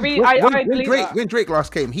do. When believe Drake that. when Drake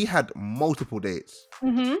last came, he had multiple dates.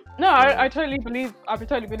 No, I totally believe. I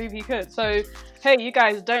totally believe he could. So, hey, you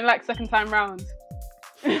guys don't like second time round.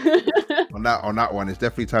 On that one, it's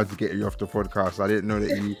definitely time to get you off the podcast. I didn't know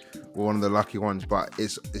that you were one of the lucky ones, but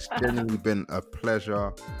it's genuinely been a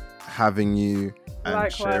pleasure having you and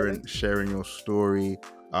Likewise. sharing your story.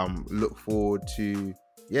 Look forward to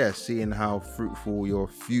seeing how fruitful your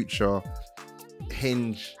future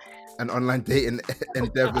Hinge and online dating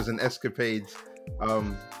endeavors and escapades.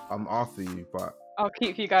 I'm after you, but I'll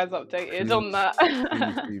keep you guys updated on that.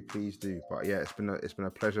 please do. But yeah, it's been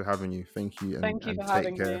a pleasure having you. Thank you, and Thank you for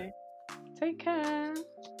having me. Take care.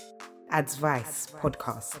 Advice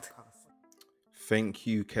Podcast. Thank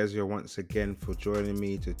you, Keziah, once again for joining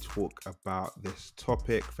me to talk about this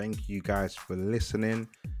topic. Thank you guys for listening.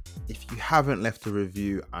 If you haven't left a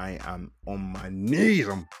review, I am on my knees.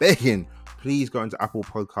 I'm begging. Please go into Apple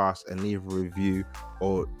Podcasts and leave a review,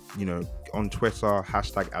 or on Twitter,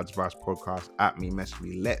 #AdsvicePodcast, message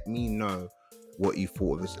me. Let me know what you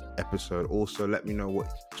thought of this episode. Also, let me know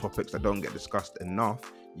what topics that don't get discussed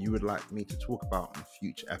enough you would like me to talk about on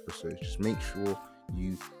future episodes. Just make sure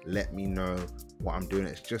you let me know what I'm doing.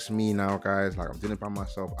 It's just me now, guys. Like, I'm doing it by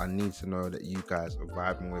myself. I need to know that you guys are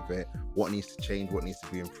vibing with it. What needs to change, what needs to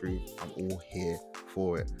be improved. I'm all here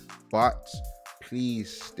for it. But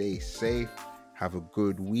please stay safe. Have a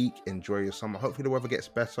good week. Enjoy your summer. Hopefully the weather gets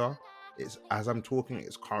better. As I'm talking,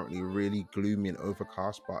 it's currently really gloomy and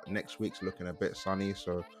overcast, but next week's looking a bit sunny.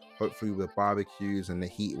 So hopefully the barbecues and the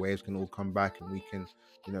heat waves can all come back, and we can,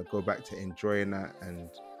 go back to enjoying that. And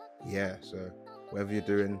so whatever you're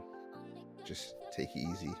doing, just take it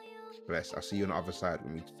easy. Bless. I'll see you on the other side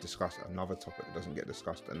when we discuss another topic that doesn't get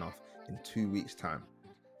discussed enough in 2 weeks' time.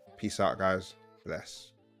 Peace out, guys.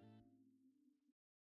 Bless.